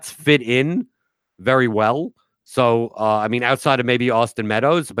the bats fit in very well. So, I mean, outside of maybe Austin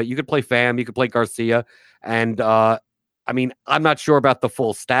Meadows, but you could play Pham, you could play Garcia. And, I mean, I'm not sure about the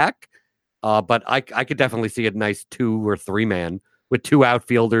full stack, but I could definitely see a nice 2 or 3 man with 2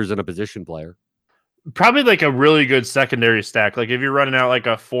 outfielders and a position player. Probably like a really good secondary stack. Like if you're running out like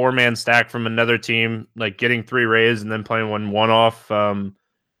a 4-man stack from another team, like getting 3 Rays and then playing one off.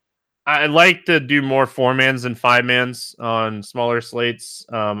 I like to do more 4-mans than 5-mans on smaller slates.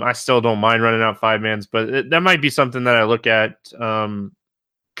 I still don't mind running out 5-mans, but that might be something that I look at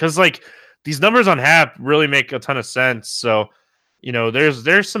because like these numbers on Hap really make a ton of sense. So, you know,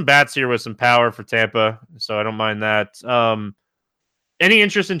 there's some bats here with some power for Tampa, so I don't mind that. Any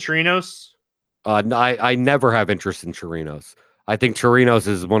interest in Chirinos? No, I never have interest in Chirinos. I think Chirinos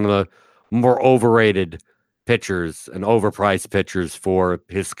is one of the more overrated pitchers and overpriced pitchers for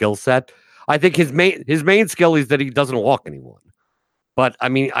his skill set. I think his main skill is that he doesn't walk anyone. But I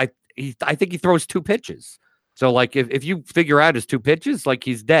mean, I think he throws 2 pitches. So like if you figure out his 2 pitches, like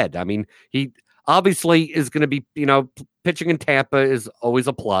he's dead. I mean, he obviously is going to be, you know, pitching in Tampa is always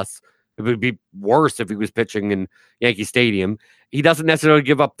a plus. It would be worse if he was pitching in Yankee Stadium. He doesn't necessarily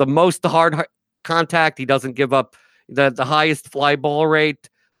give up the most hard contact. He doesn't give up the highest fly ball rate.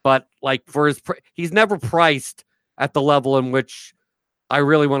 But like for he's never priced at the level in which I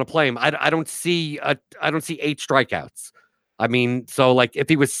really want to play him. I don't see 8 strikeouts. I mean, so like if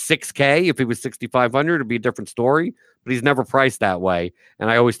he was 6K, if he was 6,500, it'd be a different story. But he's never priced that way,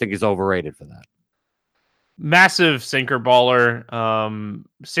 and I always think he's overrated for that. Massive sinker baller,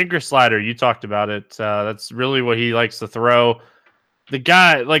 sinker slider. You talked about it. That's really what he likes to throw. The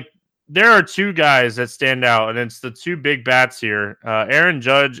guy, like, there are 2 guys that stand out, and it's the 2 big bats here. Aaron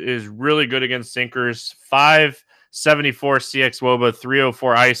Judge is really good against sinkers. 574 CX WOBA,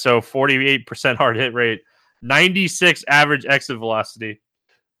 304 ISO, 48% hard hit rate, 96 average exit velocity.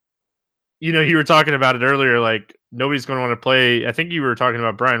 You know, you were talking about it earlier, like nobody's going to want to play. I think you were talking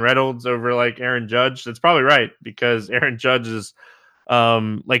about Brian Reynolds over like Aaron Judge. That's probably right, because Aaron Judge is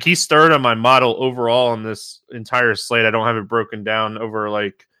like he's third on my model overall on this entire slate. I don't have it broken down over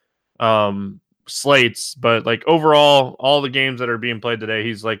like slates, but like overall, all the games that are being played today,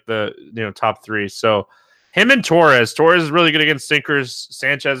 he's like the top 3. So him and Torres is really good against sinkers.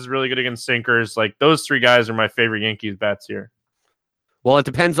 Sanchez is really good against sinkers. Like those 3 guys are my favorite Yankees bats here. Well, it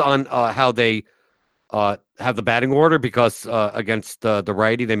depends on how they have the batting order, because against the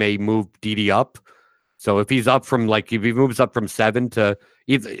righty, they may move Didi up. So if he's up from if he moves up from 7 to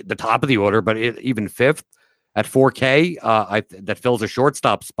either the top of the order, but even 5th at 4K, that fills a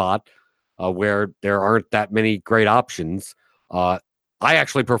shortstop spot where there aren't that many great options. I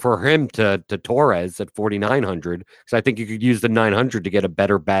actually prefer him to Torres at 4,900, because I think you could use the 900 to get a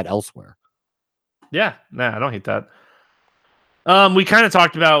better bat elsewhere. Yeah, I don't hate that. We kind of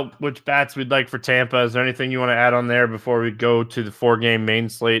talked about which bats we'd like for Tampa. Is there anything you want to add on there before we go to the 4-game main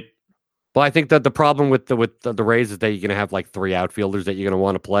slate? Well, I think that the problem with the Rays is that you're going to have like 3 outfielders that you're going to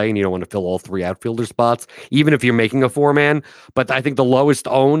want to play, and you don't want to fill all 3 outfielder spots, even if you're making a 4-man. But I think the lowest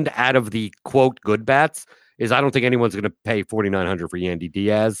owned out of the quote good bats is I don't think anyone's going to pay 4,900 for Yandy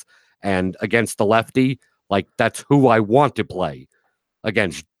Diaz. And against the lefty, like that's who I want to play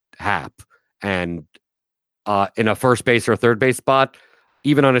against Hap. And in a first base or third base spot,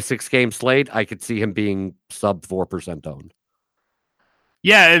 even on a 6-game slate, I could see him being sub 4% owned.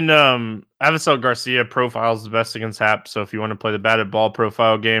 Yeah, and Avisel Garcia profiles the best against Hap. So if you want to play the batted ball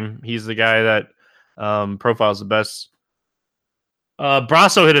profile game, he's the guy that profiles the best.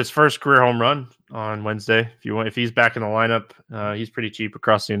 Brasso hit his first career home run on Wednesday. If he's back in the lineup, he's pretty cheap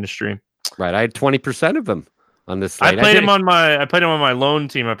across the industry. Right, I had 20% of him on this slate. I played him on my loan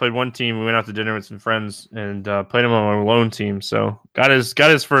team. I played one team. We went out to dinner with some friends and played him on my loan team. So got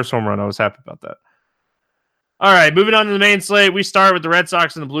his first home run. I was happy about that. All right, moving on to the main slate. We start with the Red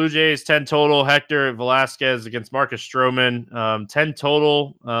Sox and the Blue Jays. 10 total. Hector Velasquez against Marcus Stroman. 10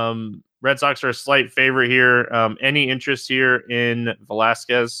 total. Red Sox are a slight favorite here. Any interest here in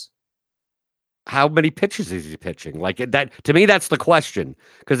Velasquez? How many pitches is he pitching? Like that to me, that's the question.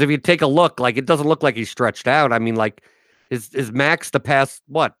 Because if you take a look, like it doesn't look like he's stretched out. I mean, like His max the past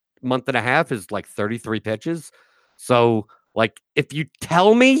month and a half is like 33 pitches. So like if you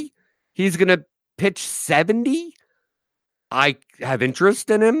tell me he's gonna pitch 70, I have interest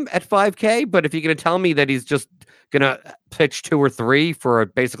in him at 5K. But if you're gonna tell me that he's just gonna pitch 2 or 3 for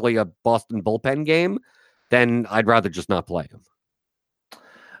basically a Boston bullpen game, then I'd rather just not play him.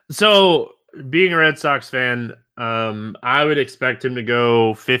 So being a Red Sox fan, I would expect him to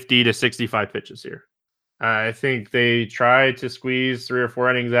go 50 to 65 pitches here. I think they try to squeeze 3 or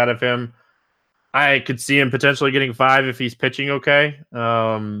 4 innings out of him. I could see him potentially getting 5 if he's pitching okay.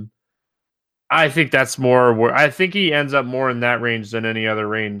 I think that's more where I think he ends up more in that range than any other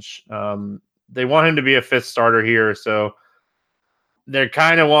range. They want him to be a 5th starter here, so they're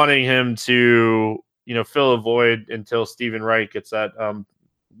kind of wanting him to, fill a void until Steven Wright gets that,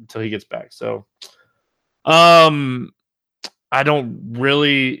 until he gets back. So, I don't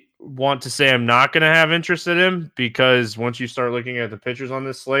really want to say I'm not going to have interest in him, because once you start looking at the pitchers on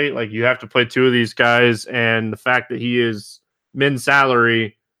this slate, like you have to play 2 of these guys, and the fact that he is min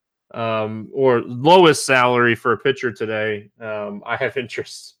salary, or lowest salary for a pitcher today, I have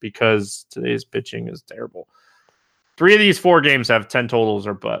interest because today's pitching is terrible. 3 of these 4 games have 10 totals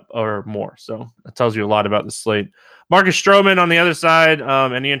or more, so that tells you a lot about the slate. Marcus Stroman on the other side.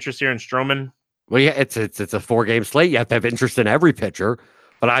 Any interest here in Stroman? Well, yeah, it's a 4-game slate. You have to have interest in every pitcher,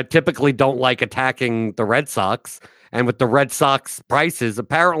 but I typically don't like attacking the Red Sox. And with the Red Sox prices,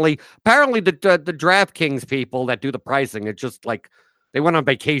 apparently the DraftKings people that do the pricing, it's just like they went on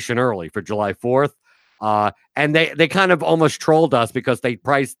vacation early for July 4th. And they kind of almost trolled us because they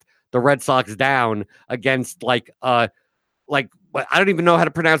priced the Red Sox down against like I don't even know how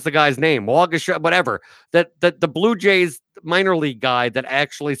to pronounce the guy's name. Whatever. That the Blue Jays minor league guy that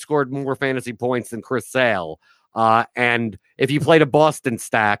actually scored more fantasy points than Chris Sale. And if you played a Boston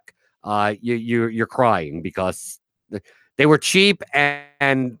stack, you're crying because they were cheap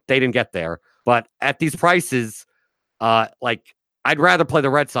and they didn't get there. But at these prices, I'd rather play the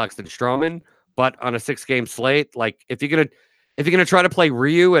Red Sox than Stroman. But on a 6-game slate, like if you're gonna try to play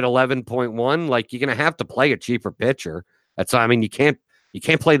Ryu at 11.1, like you're gonna have to play a cheaper pitcher. You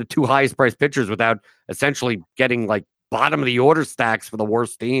can't play the 2 highest priced pitchers without essentially getting like bottom of the order stacks for the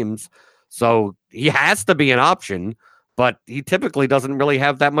worst teams. So he has to be an option, but he typically doesn't really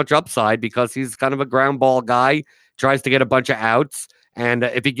have that much upside because he's kind of a ground ball guy, tries to get a bunch of outs. And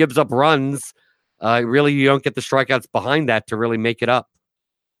if he gives up runs, really you don't get the strikeouts behind that to really make it up.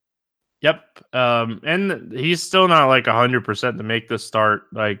 Yep. And he's still not like 100% to make this start.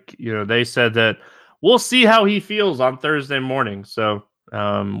 Like, they said that we'll see how he feels on Thursday morning. So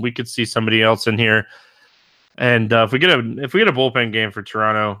we could see somebody else in here. And if we get a bullpen game for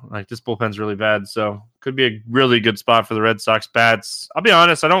Toronto, like this bullpen's really bad. So could be a really good spot for the Red Sox bats. I'll be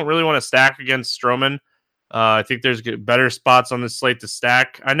honest, I don't really want to stack against Stroman. I think there's better spots on this slate to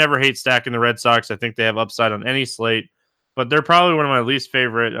stack. I never hate stacking the Red Sox. I think they have upside on any slate. But they're probably one of my least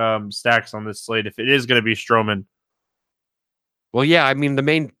favorite stacks on this slate if it is going to be Stroman. Well, yeah, I mean, the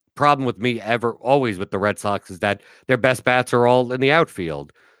main problem with me always with the Red Sox is that their best bats are all in the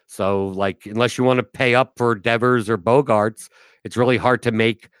outfield. So, like, unless you want to pay up for Devers or Bogarts, it's really hard to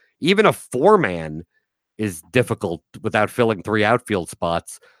make. Even a 4-man is difficult without filling 3 outfield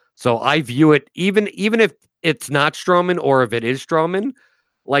spots. So I view it, even if it's not Stroman or if it is Stroman,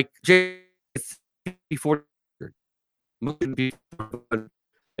 like, before shouldn't be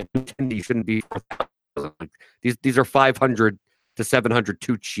 4,000. These are 500 to 700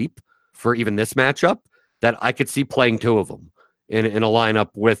 too cheap for even this matchup that I could see playing 2 of them in a lineup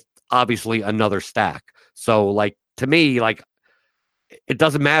with obviously another stack. So like to me, like it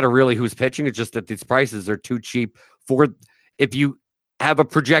doesn't matter really who's pitching. It's just that these prices are too cheap for if you have a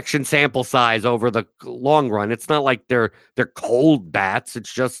projection sample size over the long run. It's not like they're cold bats.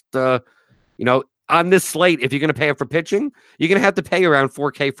 It's just on this slate, if you're going to pay up for pitching, you're going to have to pay around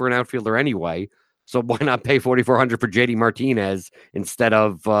 $4K for an outfielder anyway. So why not pay $4,400 for JD Martinez instead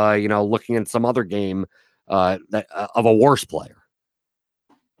of looking at some other game of a worse player?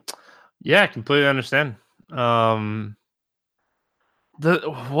 Yeah, I completely understand. What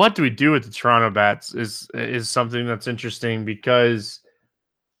do we do with the Toronto bats is something that's interesting because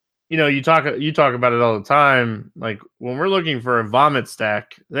you talk about it all the time. Like when we're looking for a vomit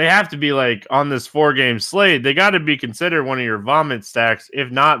stack, they have to be like on this 4-game slate. They got to be considered one of your vomit stacks,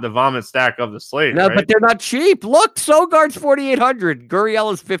 if not the vomit stack of the slate. No, right? But they're not cheap. Look, Sogard's $4,800.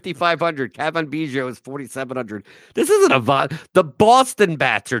 Gurriel is $5,500. Kevin Biggio is $4,700. This isn't the Boston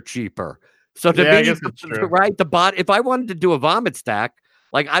bats are cheaper. So to me, I guess it's true. Right? If I wanted to do a vomit stack,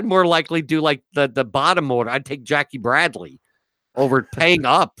 like I'd more likely do like the bottom order. I'd take Jackie Bradley over paying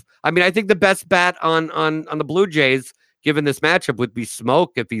up. I mean, I think the best bat on the Blue Jays given this matchup, would be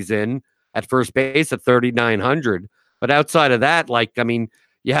Smoke if he's in at first base at 3,900. But outside of that, like, I mean,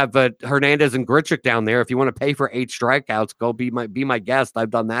 you have Hernandez and Grichuk down there. If you want to pay for 8 strikeouts, go be my guest. I've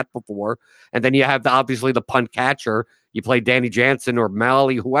done that before. And then you have obviously the punt catcher. You play Danny Jansen or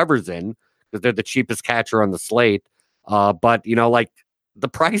Malley, whoever's in, because they're the cheapest catcher on the slate. But you know, like the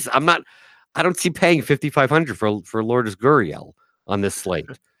price, I don't see paying 5,500 for Lourdes Gurriel on this slate.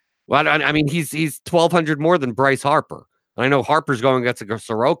 Well, I mean, he's 1,200 more than Bryce Harper. And I know Harper's going against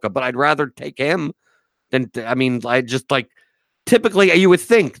Soroka, but I'd rather take him than, I mean, I just like, typically you would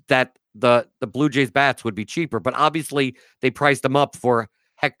think that the Blue Jays bats would be cheaper, but obviously they priced them up for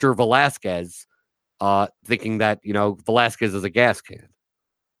Hector Velasquez, thinking that, you know, Velasquez is a gas can.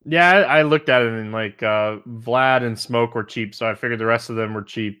 Yeah, I looked at it and like Vlad and Smoke were cheap, so I figured the rest of them were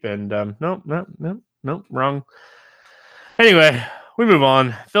cheap. And nope, wrong. Anyway, we move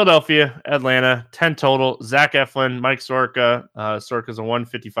on. Philadelphia, Atlanta, 10 total. Zach Eflin, Mike Soroka. Soroka's a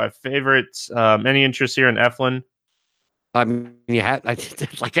 155 favorite. Any interest here in Eflin? I mean,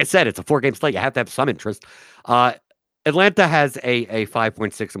 like I said, it's a 4-game slate. You have to have some interest. Atlanta has a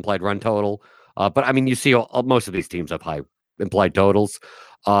 5.6 implied run total, but I mean, you see most of these teams have high implied totals.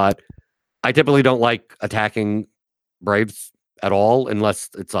 I typically don't like attacking Braves at all unless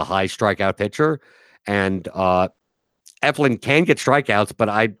it's a high strikeout pitcher, and Eflin can get strikeouts, but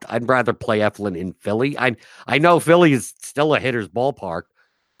I'd rather play Eflin in Philly. I know Philly is still a hitter's ballpark,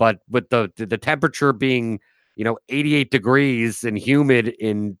 but with the temperature being, you know, 88 degrees and humid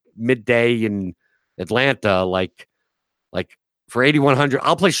in midday in Atlanta, like for 8,100,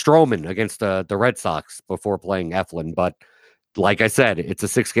 I'll play Stroman against the Red Sox before playing Eflin. But like I said, it's a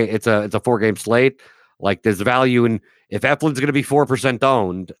 4-game slate. Like, there's value in, if Eflin's going to be 4%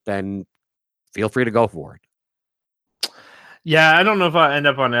 owned, then feel free to go for it. Yeah, I don't know if I end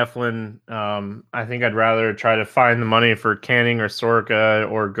up on Eflin. I think I'd rather try to find the money for Canning or Soroka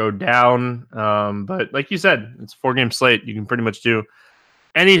or go down. But like you said, it's a 4-game slate. You can pretty much do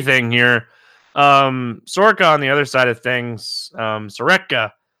anything here. Soroka on the other side of things,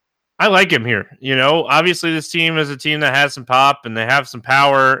 Soroka, I like him here. You know, obviously this team is a team that has some pop and they have some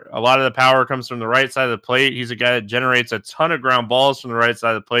power. A lot of the power comes from the right side of the plate. He's a guy that generates a ton of ground balls from the right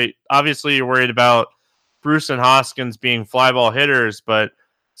side of the plate. Obviously, you're worried about Bruce and Hoskins being fly ball hitters, but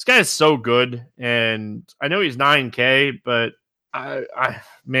this guy is so good. And I know he's 9K, but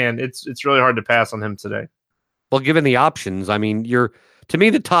man, it's really hard to pass on him today. Well, given the options, I mean, to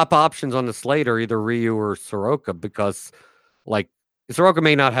me, the top options on the slate are either Ryu or Soroka, because like Soroka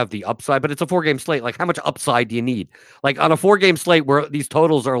may not have the upside, but it's a 4-game slate. Like, how much upside do you need? Like, on a 4-game slate where these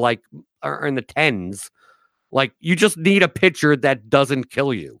totals are in the tens, like, you just need a pitcher that doesn't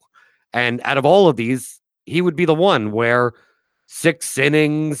kill you. And out of all of these, he would be the one where 6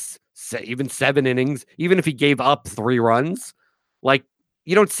 innings, even 7 innings, even if he gave up 3 runs, like,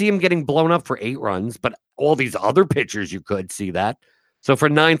 you don't see him getting blown up for 8 runs, but all these other pitchers, you could see that. So for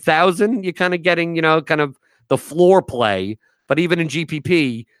 9,000, you're kind of getting, you know, kind of the floor play. But even in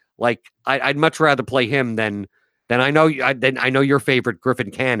GPP, like, I'd much rather play him than I know your favorite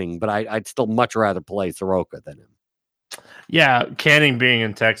Griffin Canning, but I'd still much rather play Soroka than him. Yeah, Canning being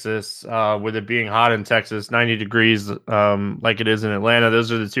in Texas, with it being hot in Texas, 90 degrees, like it is in Atlanta.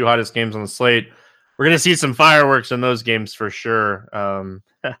 Those are the 2 hottest games on the slate. We're going to see some fireworks in those games for sure.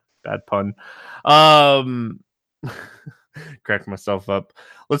 Bad pun. Crack myself up.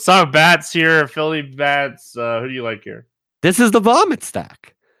 Let's talk bats here. Philly bats. Who do you like here? This is the vomit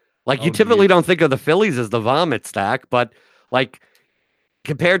stack. Like, you typically don't think of the Phillies as the vomit stack, but like,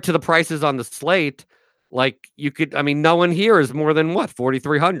 compared to the prices on the slate, like, you could, I mean, no one here is more than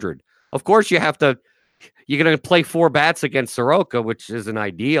 4,300. Of course, you're going to play 4 bats against Soroka, which isn't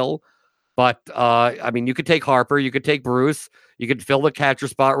ideal. But, I mean, you could take Harper, you could take Bruce, you could fill the catcher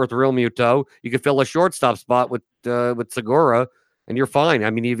spot with Real Muto, you could fill a shortstop spot with Segura, and you're fine.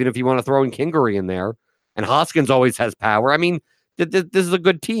 I mean, even if you want to throw in Kingery in there, and Hoskins always has power. I mean, this is a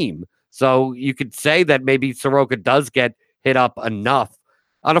good team. So you could say that maybe Soroka does get hit up enough.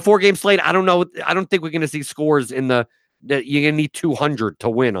 On a 4-game slate, I don't know. I don't think we're going to see scores in you're going to need 200 to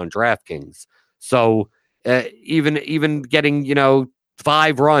win on DraftKings. So even getting, you know,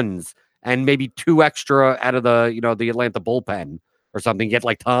 5 runs and maybe 2 extra out of the Atlanta bullpen or something, get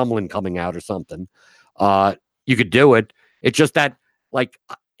like Tomlin coming out or something, you could do it. It's just that, like,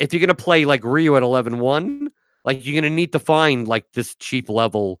 if you're going to play like Ryu at 11-1, like, you're going to need to find like this cheap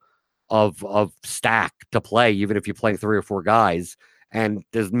level of stack to play, even if you're playing 3 or 4 guys, and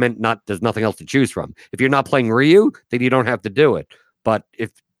there's nothing else to choose from. If you're not playing Ryu, then you don't have to do it. But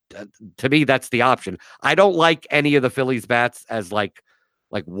to me, that's the option. I don't like any of the Phillies bats as like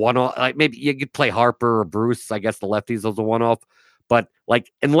like one-off. Like maybe you could play Harper or Bruce. I guess the lefties as a one-off. But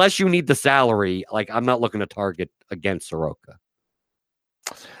like, unless you need the salary, like I'm not looking to target against Soroka.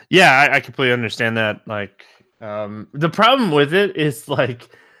 Yeah, I completely understand that. Like, the problem with it is like,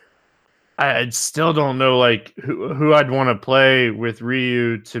 I still don't know like who I'd want to play with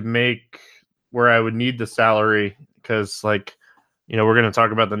Ryu to make where I would need the salary, because like, you know, we're going to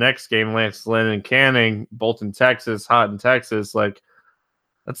talk about the next game, Lance Lynn and Canning, both in Texas, hot in Texas. Like,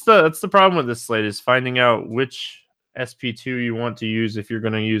 that's the problem with this slate, is finding out which SP2 you want to use if you're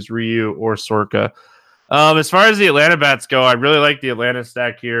going to use Ryu or Sorka. As far as the Atlanta bats go, I really like the Atlanta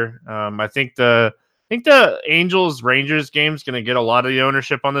stack here. I think the Angels Rangers game is going to get a lot of the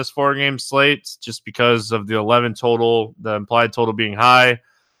ownership on this 4-game slate, just because of the 11 total, the implied total being high.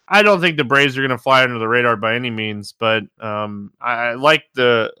 I don't think the Braves are going to fly under the radar by any means, but I like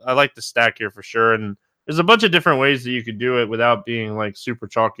the stack here for sure. And there's a bunch of different ways that you could do it without being like super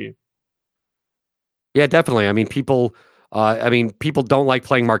chalky. Yeah, definitely. I mean, people don't like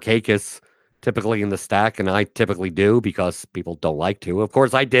playing Markakis typically in the stack, and I typically do because people don't like to. Of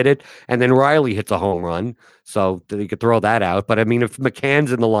course, I did it, and then Riley hits a home run, so you could throw that out. But I mean, if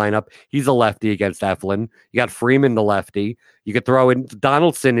McCann's in the lineup, he's a lefty against Eflin. You got Freeman, the lefty. You could throw in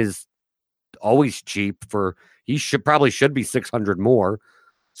Donaldson is always cheap for he should be 600 more.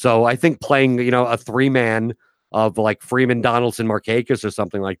 So I think playing a 3-man of like Freeman, Donaldson, Markakis or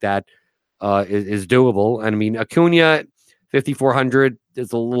something like that is doable. And I mean, Acuna 5,400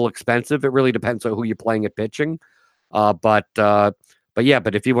 is a little expensive. It really depends on who you're playing at pitching. But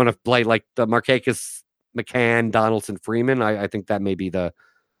if you want to play like the Markakis, McCann, Donaldson, Freeman, I think that may be the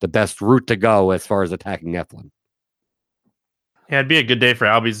best route to go as far as attacking Eflin. Yeah, it'd be a good day for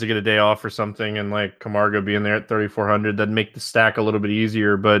Albies to get a day off or something, and like Camargo being there at 3,400, that'd make the stack a little bit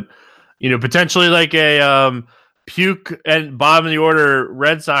easier. But potentially like a puke and bottom of the order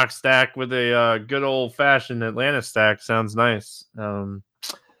Red Sox stack with a good old fashioned Atlanta stack sounds nice.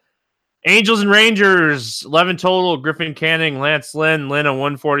 Angels and Rangers 11 total. Griffin Canning, Lance Lynn a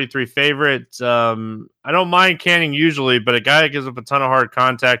 143 favorite. I don't mind Canning usually, but a guy that gives up a ton of hard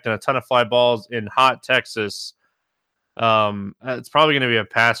contact and a ton of fly balls in hot Texas, it's probably going to be a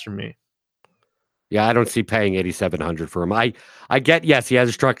pass for me. Yeah, I don't see paying 8,700 for him. I get, yes, he has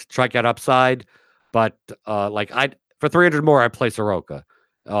a strikeout upside, but for 300 more, I play Soroka.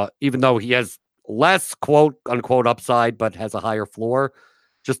 Even though he has less quote unquote upside, but has a higher floor.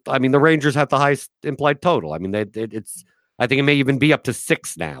 The Rangers have the highest implied total. I mean, I think it may even be up to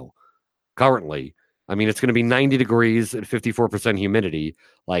 6 now. Currently, I mean, it's going to be 90 degrees and 54% humidity.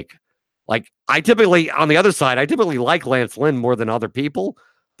 Like I typically, on the other side, I typically like Lance Lynn more than other people,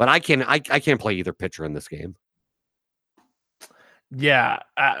 but I can't play either pitcher in this game. Yeah.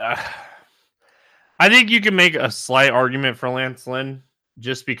 I think you can make a slight argument for Lance Lynn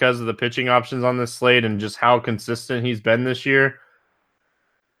just because of the pitching options on this slate and just how consistent he's been this year.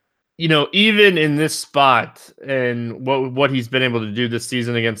 Even in this spot and what he's been able to do this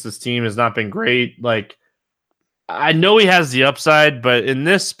season against this team has not been great. Like, I know he has the upside, but in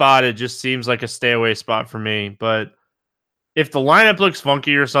this spot, it just seems like a stay away spot for me. But if the lineup looks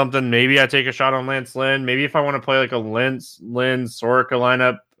funky or something, maybe I take a shot on Lance Lynn. Maybe if I want to play like a Lynn Soroka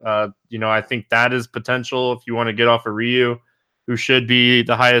lineup, I think that is potential if you want to get off of Ryu, who should be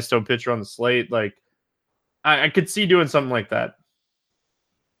the highest owned pitcher on the slate. Like, I could see doing something like that.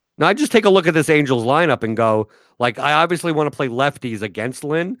 Now, I just take a look at this Angels lineup and go, like, I obviously want to play lefties against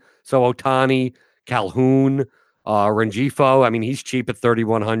Lynn. So Ohtani, Calhoun, Rengifo. I mean, he's cheap at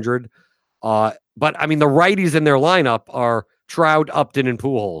 3,100. But I mean, the righties in their lineup are Trout, Upton, and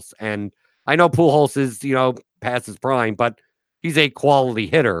Pujols. And I know Pujols is, past his prime, but he's a quality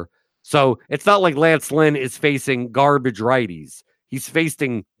hitter. So it's not like Lance Lynn is facing garbage righties. He's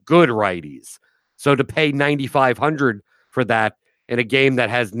facing good righties. So to pay 9,500 for that in a game that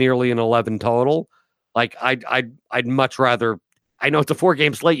has nearly an 11 total, like I'd much rather. I know it's a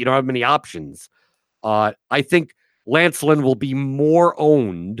 4-game slate. You don't have many options. I think Lance Lynn will be more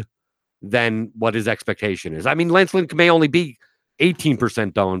owned than what his expectation is. I mean, Lance Lynn may only be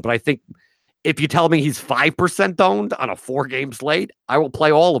 18% owned, but I think if you tell me he's 5% owned on a 4-game slate, I will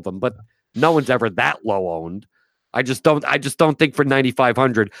play all of them. But no one's ever that low owned. I just don't think for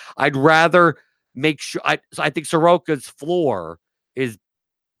 9,500. I'd rather make sure. I think Soroka's floor is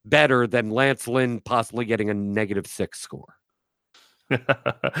better than Lance Lynn possibly getting a -6 score.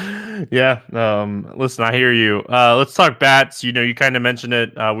 Yeah. Listen, I hear you. Let's talk bats. You kind of mentioned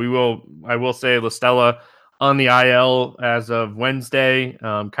it. I will say La Stella on the IL as of Wednesday.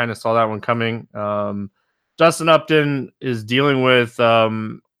 Kind of saw that one coming. Justin Upton is dealing with a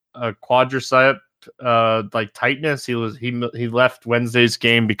quadricep like tightness. He left Wednesday's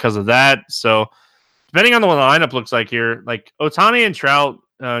game because of that. So depending on what the lineup looks like here, like Ohtani and Trout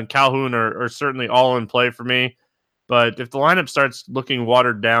and Calhoun are certainly all in play for me. But if the lineup starts looking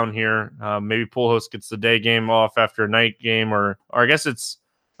watered down here, maybe Pujols gets the day game off after a night game, or I guess it's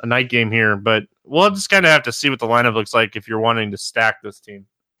a night game here. But we'll just kind of have to see what the lineup looks like if you're wanting to stack this team.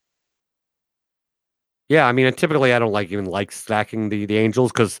 Yeah, I mean, typically I don't like stacking the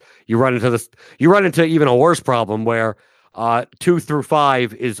Angels because you run into even a worse problem where 2 through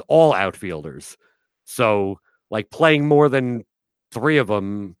 5 is all outfielders. So like playing more than 3 of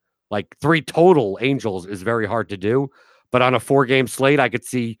them, like 3 total Angels, is very hard to do. But on a 4-game slate, I could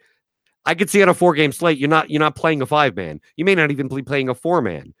see on a 4-game slate you're not playing a 5-man. You may not even be playing a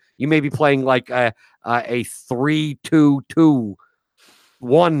 4-man. You may be playing like a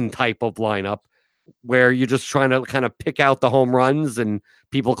 3-2-2-1 type of lineup, where you're just trying to kind of pick out the home runs and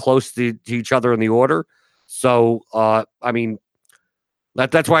people close to each other in the order. So, I mean,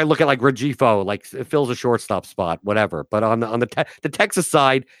 that's why I look at like Rengifo, like it fills a shortstop spot, whatever. But on the Texas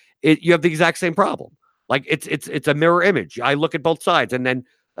side, you have the exact same problem. Like it's a mirror image. I look at both sides, and then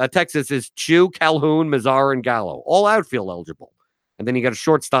Texas is Chu, Calhoun, Mazara, and Gallo, all outfield eligible. And then you got a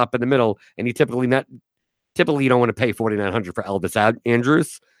shortstop in the middle, and you typically you don't want to pay $4,900 for Elvis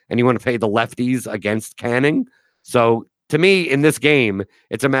Andrus. And you want to pay the lefties against Canning. So to me, in this game,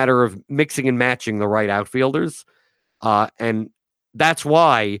 it's a matter of mixing and matching the right outfielders. And that's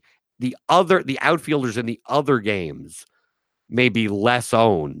why the outfielders in the other games may be less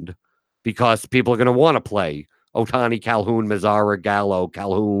owned, because people are going to want to play Ohtani, Calhoun, Mazara, Gallo,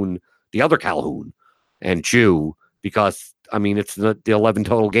 Calhoun, the other Calhoun, and Chu, because, I mean, it's the 11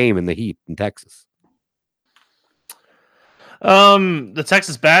 total game in the Heat in Texas. The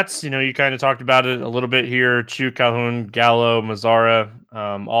Texas bats, you kind of talked about it a little bit here. Chu, Calhoun, Gallo, Mazara,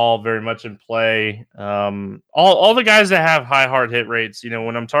 all very much in play. All the guys that have high hard hit rates.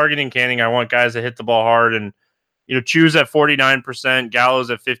 When I'm targeting Canning, I want guys that hit the ball hard, and Chu's at 49%, Gallo's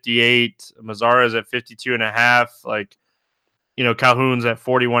at 58%, Mazara's at 52.5%. Like, Calhoun's at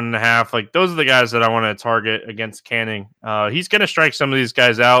 41.5%. Like, those are the guys that I want to target against Canning. He's going to strike some of these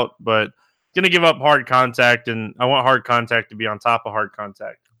guys out, but going to give up hard contact, and I want hard contact to be on top of hard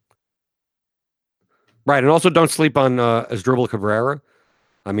contact. Right, and also don't sleep on Asdrubal Cabrera.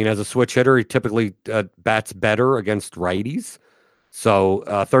 I mean, as a switch hitter, he typically bats better against righties. So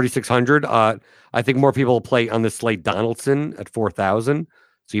 3,600. I think more people play on this slate Donaldson at 4,000.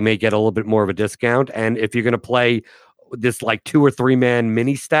 So you may get a little bit more of a discount. And if you're going to play this like 2 or 3 man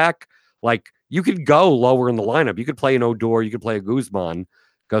mini stack, like you could go lower in the lineup. You could play an Odor, you could play a Guzman,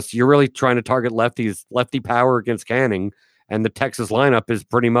 because you're really trying to target lefties, lefty power against Canning, and the Texas lineup is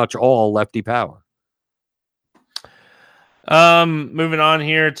pretty much all lefty power. Moving on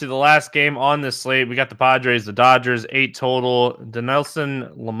here to the last game on this slate, we got the Padres, the Dodgers, 8 total.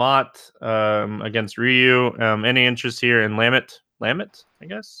 Dinelson Lamet against Ryu. Any interest here in Lamet, I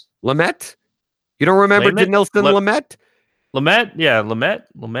guess? Lamet? You don't remember Dinelson Lamet? Lamet? Yeah, Lamet.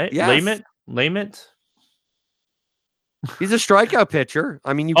 Yes. Lamet. He's a strikeout pitcher.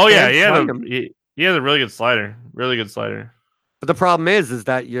 I mean, he has a really good slider. Really good slider. But the problem is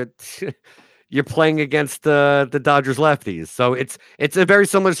that you're playing against the Dodgers lefties. So it's a very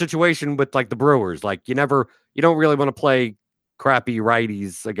similar situation with like the Brewers. Like you don't really want to play crappy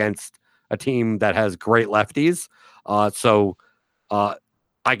righties against a team that has great lefties. So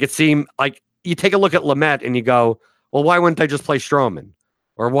I could see, like, you take a look at Lamet and you go, well, why wouldn't I just play Stroman?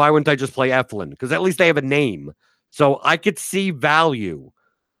 Or why wouldn't I just play Eflin? Because at least they have a name. So I could see value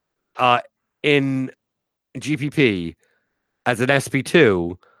in GPP as an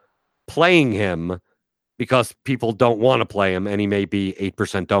SP2 playing him, because people don't want to play him and he may be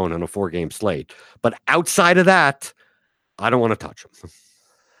 8% owned on a 4-game slate. But outside of that, I don't want to touch him.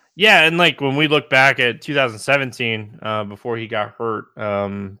 Yeah, and like when we look back at 2017, before he got hurt,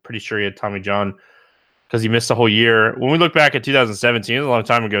 pretty sure he had Tommy John because he missed a whole year. When we look back at 2017, it was a long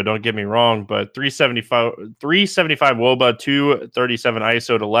time ago, don't get me wrong, but 375 WOBA, 237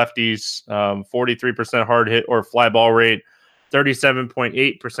 ISO to lefties, 43% hard hit or fly ball rate,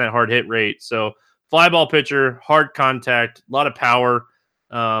 37.8% hard hit rate. So fly ball pitcher, hard contact, a lot of power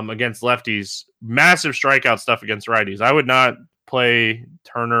against lefties, massive strikeout stuff against righties. I would not play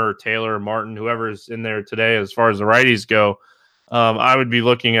Turner or Taylor or Martin, whoever's in there today as far as the righties go. I would be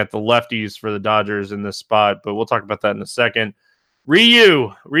looking at the lefties for the Dodgers in this spot, but we'll talk about that in a second.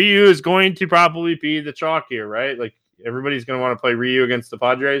 Ryu is going to probably be the chalk here, right? Like everybody's going to want to play Ryu against the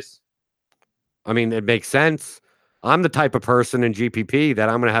Padres. I mean, it makes sense. I'm the type of person in GPP that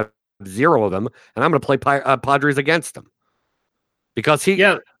I'm going to have 0 of them, and I'm going to play Padres against them because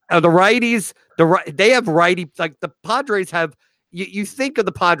the righties, they have righty, like the Padres have, you think of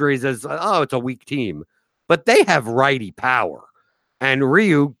the Padres as, oh, it's a weak team, but they have righty power. And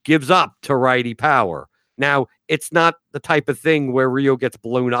Ryu gives up to righty power. Now, it's not the type of thing where Ryu gets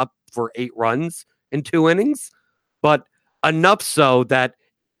blown up for 8 runs in 2 innings, but enough so that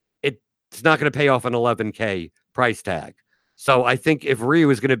it's not going to pay off an $11K price tag. So I think if Ryu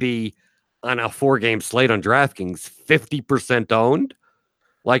is going to be on a 4-game slate on DraftKings, 50% owned,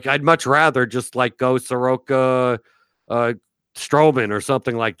 like I'd much rather just like go Soroka, Stroman or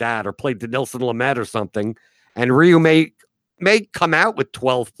something like that, or play Dinelson Lamet or something. And Ryu may come out with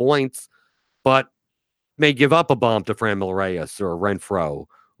 12 points, but may give up a bomb to Franmil Reyes or Renfroe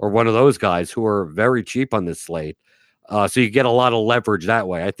or one of those guys who are very cheap on this slate. So you get a lot of leverage that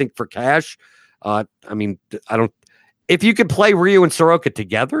way. I think for cash, if you could play Ryu and Soroka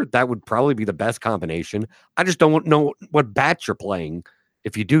together, that would probably be the best combination. I just don't know what bat you're playing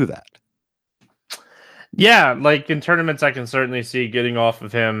if you do that. Yeah, like in tournaments, I can certainly see getting off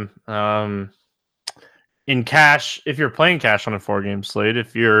of him. In cash, if you're playing cash on a 4-game slate,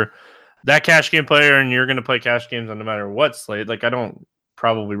 if you're that cash game player and you're going to play cash games on no matter what slate, like I don't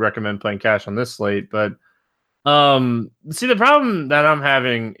probably recommend playing cash on this slate, but see, the problem that I'm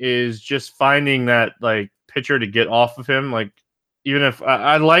having is just finding that like pitcher to get off of him. Like, even if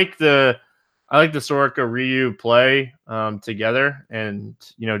I like the Soroka Ryu play together, and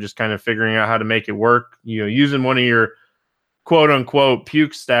just kind of figuring out how to make it work. Using one of your quote unquote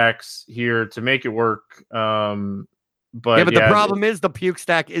puke stacks here to make it work. But the problem is the puke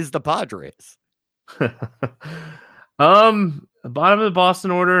stack is the Padres. Bottom of the Boston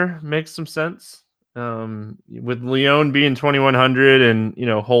order makes some sense. With Leone being 2,100 and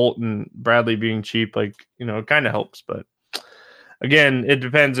Holt and Bradley being cheap, like it kind of helps. But again, it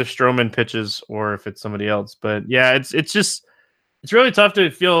depends if Stroman pitches or if it's somebody else. But yeah, it's really tough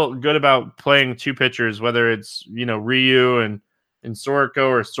to feel good about playing 2 pitchers, whether it's Ryu and Soroka,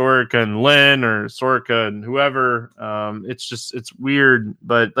 or Soroka and Lynn, or Soroka and whoever. It's weird.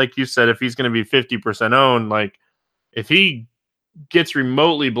 But like you said, if he's going to be 50% owned, like if he gets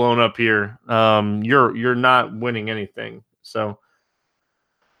remotely blown up here, you're not winning anything. So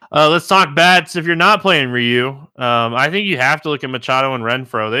let's talk bats. If you're not playing Ryu, I think you have to look at Machado and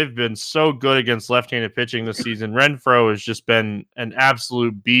Renfroe. They've been so good against left-handed pitching this season. Renfroe has just been an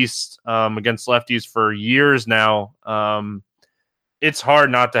absolute beast against lefties for years now. It's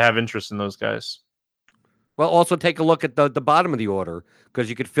hard not to have interest in those guys. Well, also take a look at the bottom of the order, because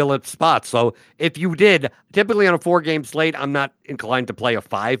you could fill up spots. So if you did, typically on a 4-game slate, I'm not inclined to play a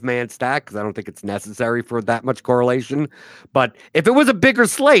 5-man stack because I don't think it's necessary for that much correlation. But if it was a bigger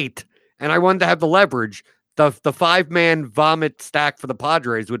slate and I wanted to have the leverage, the 5-man vomit stack for the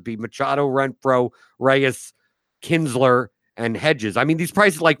Padres would be Machado, Renfroe, Reyes, Kinsler, and Hedges. I mean, these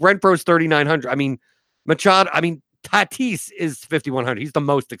prices, like Renfroe's 3,900. I mean, Tatis is 5,100. He's the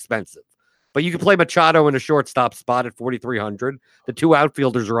most expensive. But you can play Machado in a shortstop spot at 4,300. The 2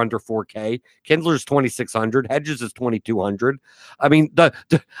 outfielders are under 4K. Kinsler's 2,600. Hedges is 2,200. I mean,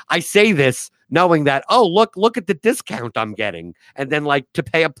 I say this knowing that, look at the discount I'm getting. And then, like, to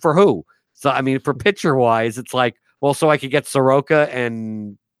pay up for who? So, I mean, for pitcher-wise, it's like, well, so I could get Soroka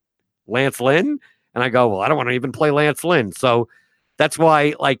and Lance Lynn? And I go, well, I don't want to even play Lance Lynn. So that's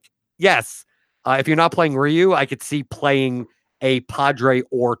why, like, yes, if you're not playing Ryu, I could see playing a Padre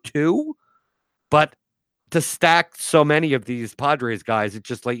or 2. But to stack so many of these Padres guys, it's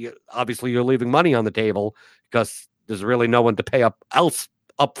just like, obviously you're leaving money on the table because there's really no one to pay up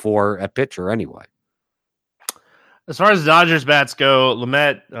for at pitcher anyway. As far as Dodgers bats go,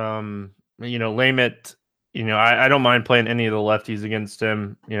 Lamet, Lamet, I don't mind playing any of the lefties against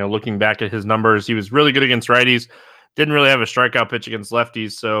him. Looking back at his numbers, he was really good against righties. Didn't really have a strikeout pitch against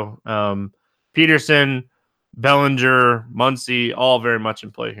lefties. So Peterson, Bellinger, Muncy, all very much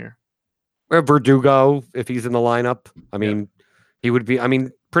in play here. Or Verdugo, if he's in the lineup. I mean, he would be,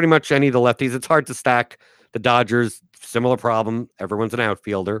 pretty much any of the lefties. It's hard to stack the Dodgers. Similar problem. Everyone's an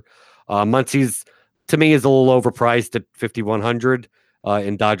outfielder. Muncy's, to me, is a little overpriced at 5,100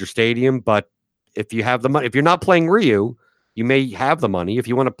 in Dodger Stadium. But if you have the money, if you're not playing Ryu, you may have the money. If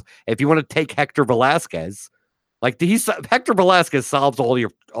you want to take Hector Velasquez, Hector Velasquez solves all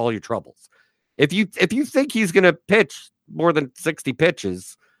your troubles. If you think he's going to pitch more than 60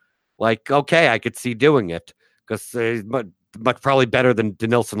 pitches, like, okay, I could see doing it because he's much probably better than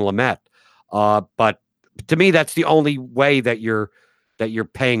Dinelson Lamet. But to me, that's the only way that you're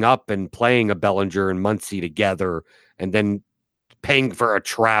paying up and playing a Bellinger and Muncy together, and then paying for a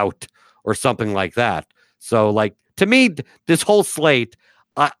Trout or something like that. So, like, to me, this whole slate,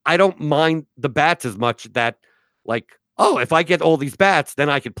 I don't mind the bats as much. That, like, oh, if I get all these bats, then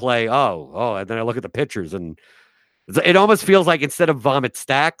I could play. Oh, and then I look at the pitchers, and it almost feels like instead of vomit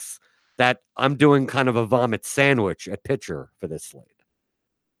stacks, that I'm doing kind of a vomit sandwich at pitcher for this slate.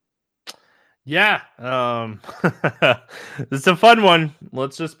 Yeah. It's a fun one.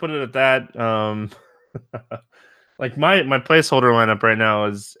 Let's just put it at that. Like my placeholder lineup right now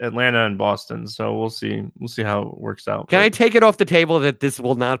is Atlanta and Boston, so we'll see how it works out. Can I take it off the table that this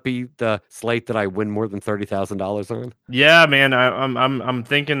will not be the slate that I win more than $30,000 on? Yeah, man, I'm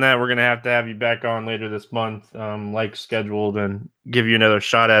thinking that we're gonna have to have you back on later this month, like scheduled, and give you another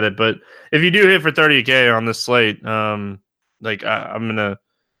shot at it. But if you do hit for 30K on this slate, like I'm gonna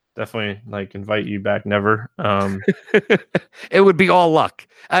definitely like invite you back. Never. It would be all luck.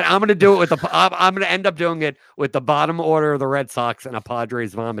 I'm going to do it with I'm going to end up doing it with the bottom order of the Red Sox and a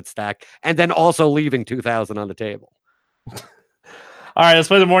Padres vomit stack, and then also leaving 2,000 on the table. All right, let's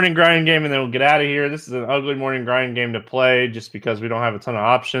play the morning grind game, and then we'll get out of here. This is an ugly morning grind game to play just because we don't have a ton of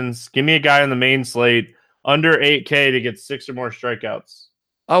options. Give me a guy on the main slate under 8K to get 6 or more strikeouts.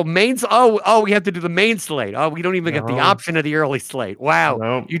 Oh, mains. Oh, we have to do the main slate. Oh, we don't even get the option of the early slate. Wow.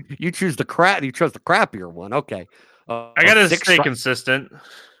 No. You choose the crap. You chose the crappier one. Okay. I got to stay consistent.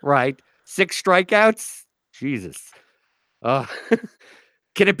 Right. 6 strikeouts. Jesus.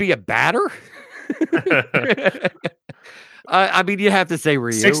 Can it be a batter? I mean, you have to say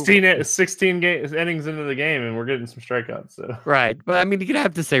Ryu. 16 innings into the game, and we're getting some strikeouts. So. Right. But I mean, you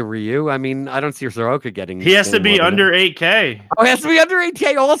have to say Ryu. I mean, I don't see Soroka getting. He has to be under 8K. Oh, he has to be under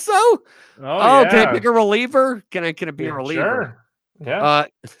 8K also? Oh, yeah. Can I pick a reliever? Can it be a reliever? Sure. Yeah.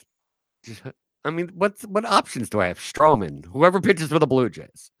 I mean, what options do I have? Stroman, whoever pitches for the Blue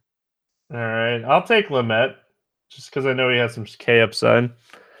Jays. All right. I'll take Lamet just because I know he has some K upside.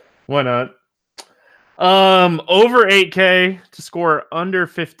 Why not? Over 8K to score under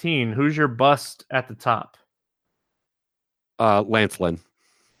 15. Who's your bust at the top? Lance Lynn.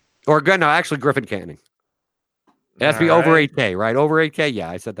 Or no, actually Griffin Canning. It has to be over 8K, right? Over 8K?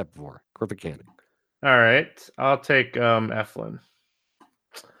 Yeah, I said that before. Griffin Canning. All right. I'll take Eflin.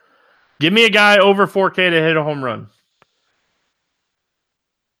 Give me a guy over 4K to hit a home run.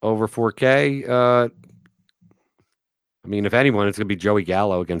 Over 4K? I mean, if anyone, it's going to be Joey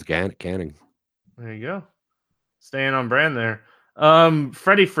Gallo against Canning. There you go. Staying on brand there.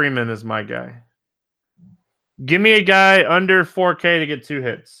 Freddie Freeman is my guy. Give me a guy under 4K to get 2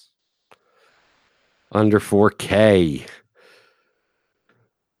 hits. Under 4K.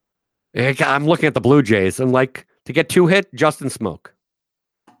 I'm looking at the Blue Jays. I'm like, to get 2 hit, Justin Smoke.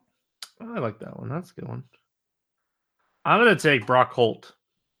 I like that one. That's a good one. I'm going to take Brock Holt.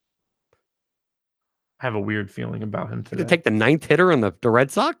 I have a weird feeling about him today. To take the 9th hitter in the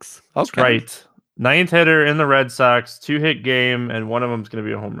Red Sox? Okay. That's right. 9th hitter in the Red Sox, 2-hit game, and one of them is going to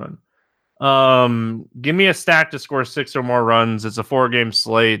be a home run. Give me a stack to score 6 or more runs. It's a 4-game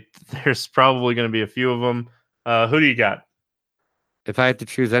slate. There's probably going to be a few of them. Who do you got? If I had to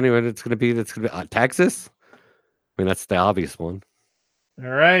choose anyone, it's going to be Texas. I mean, that's the obvious one. All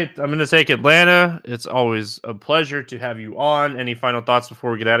right. I'm going to take Atlanta. It's always a pleasure to have you on. Any final thoughts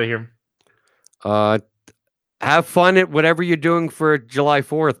before we get out of here? Have fun at whatever you're doing for July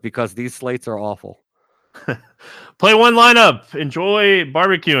 4th because these slates are awful. Play one lineup. Enjoy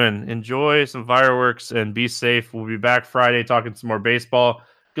barbecuing. Enjoy some fireworks and be safe. We'll be back Friday talking some more baseball.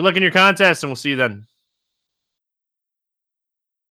 Good luck in your contest, and we'll see you then.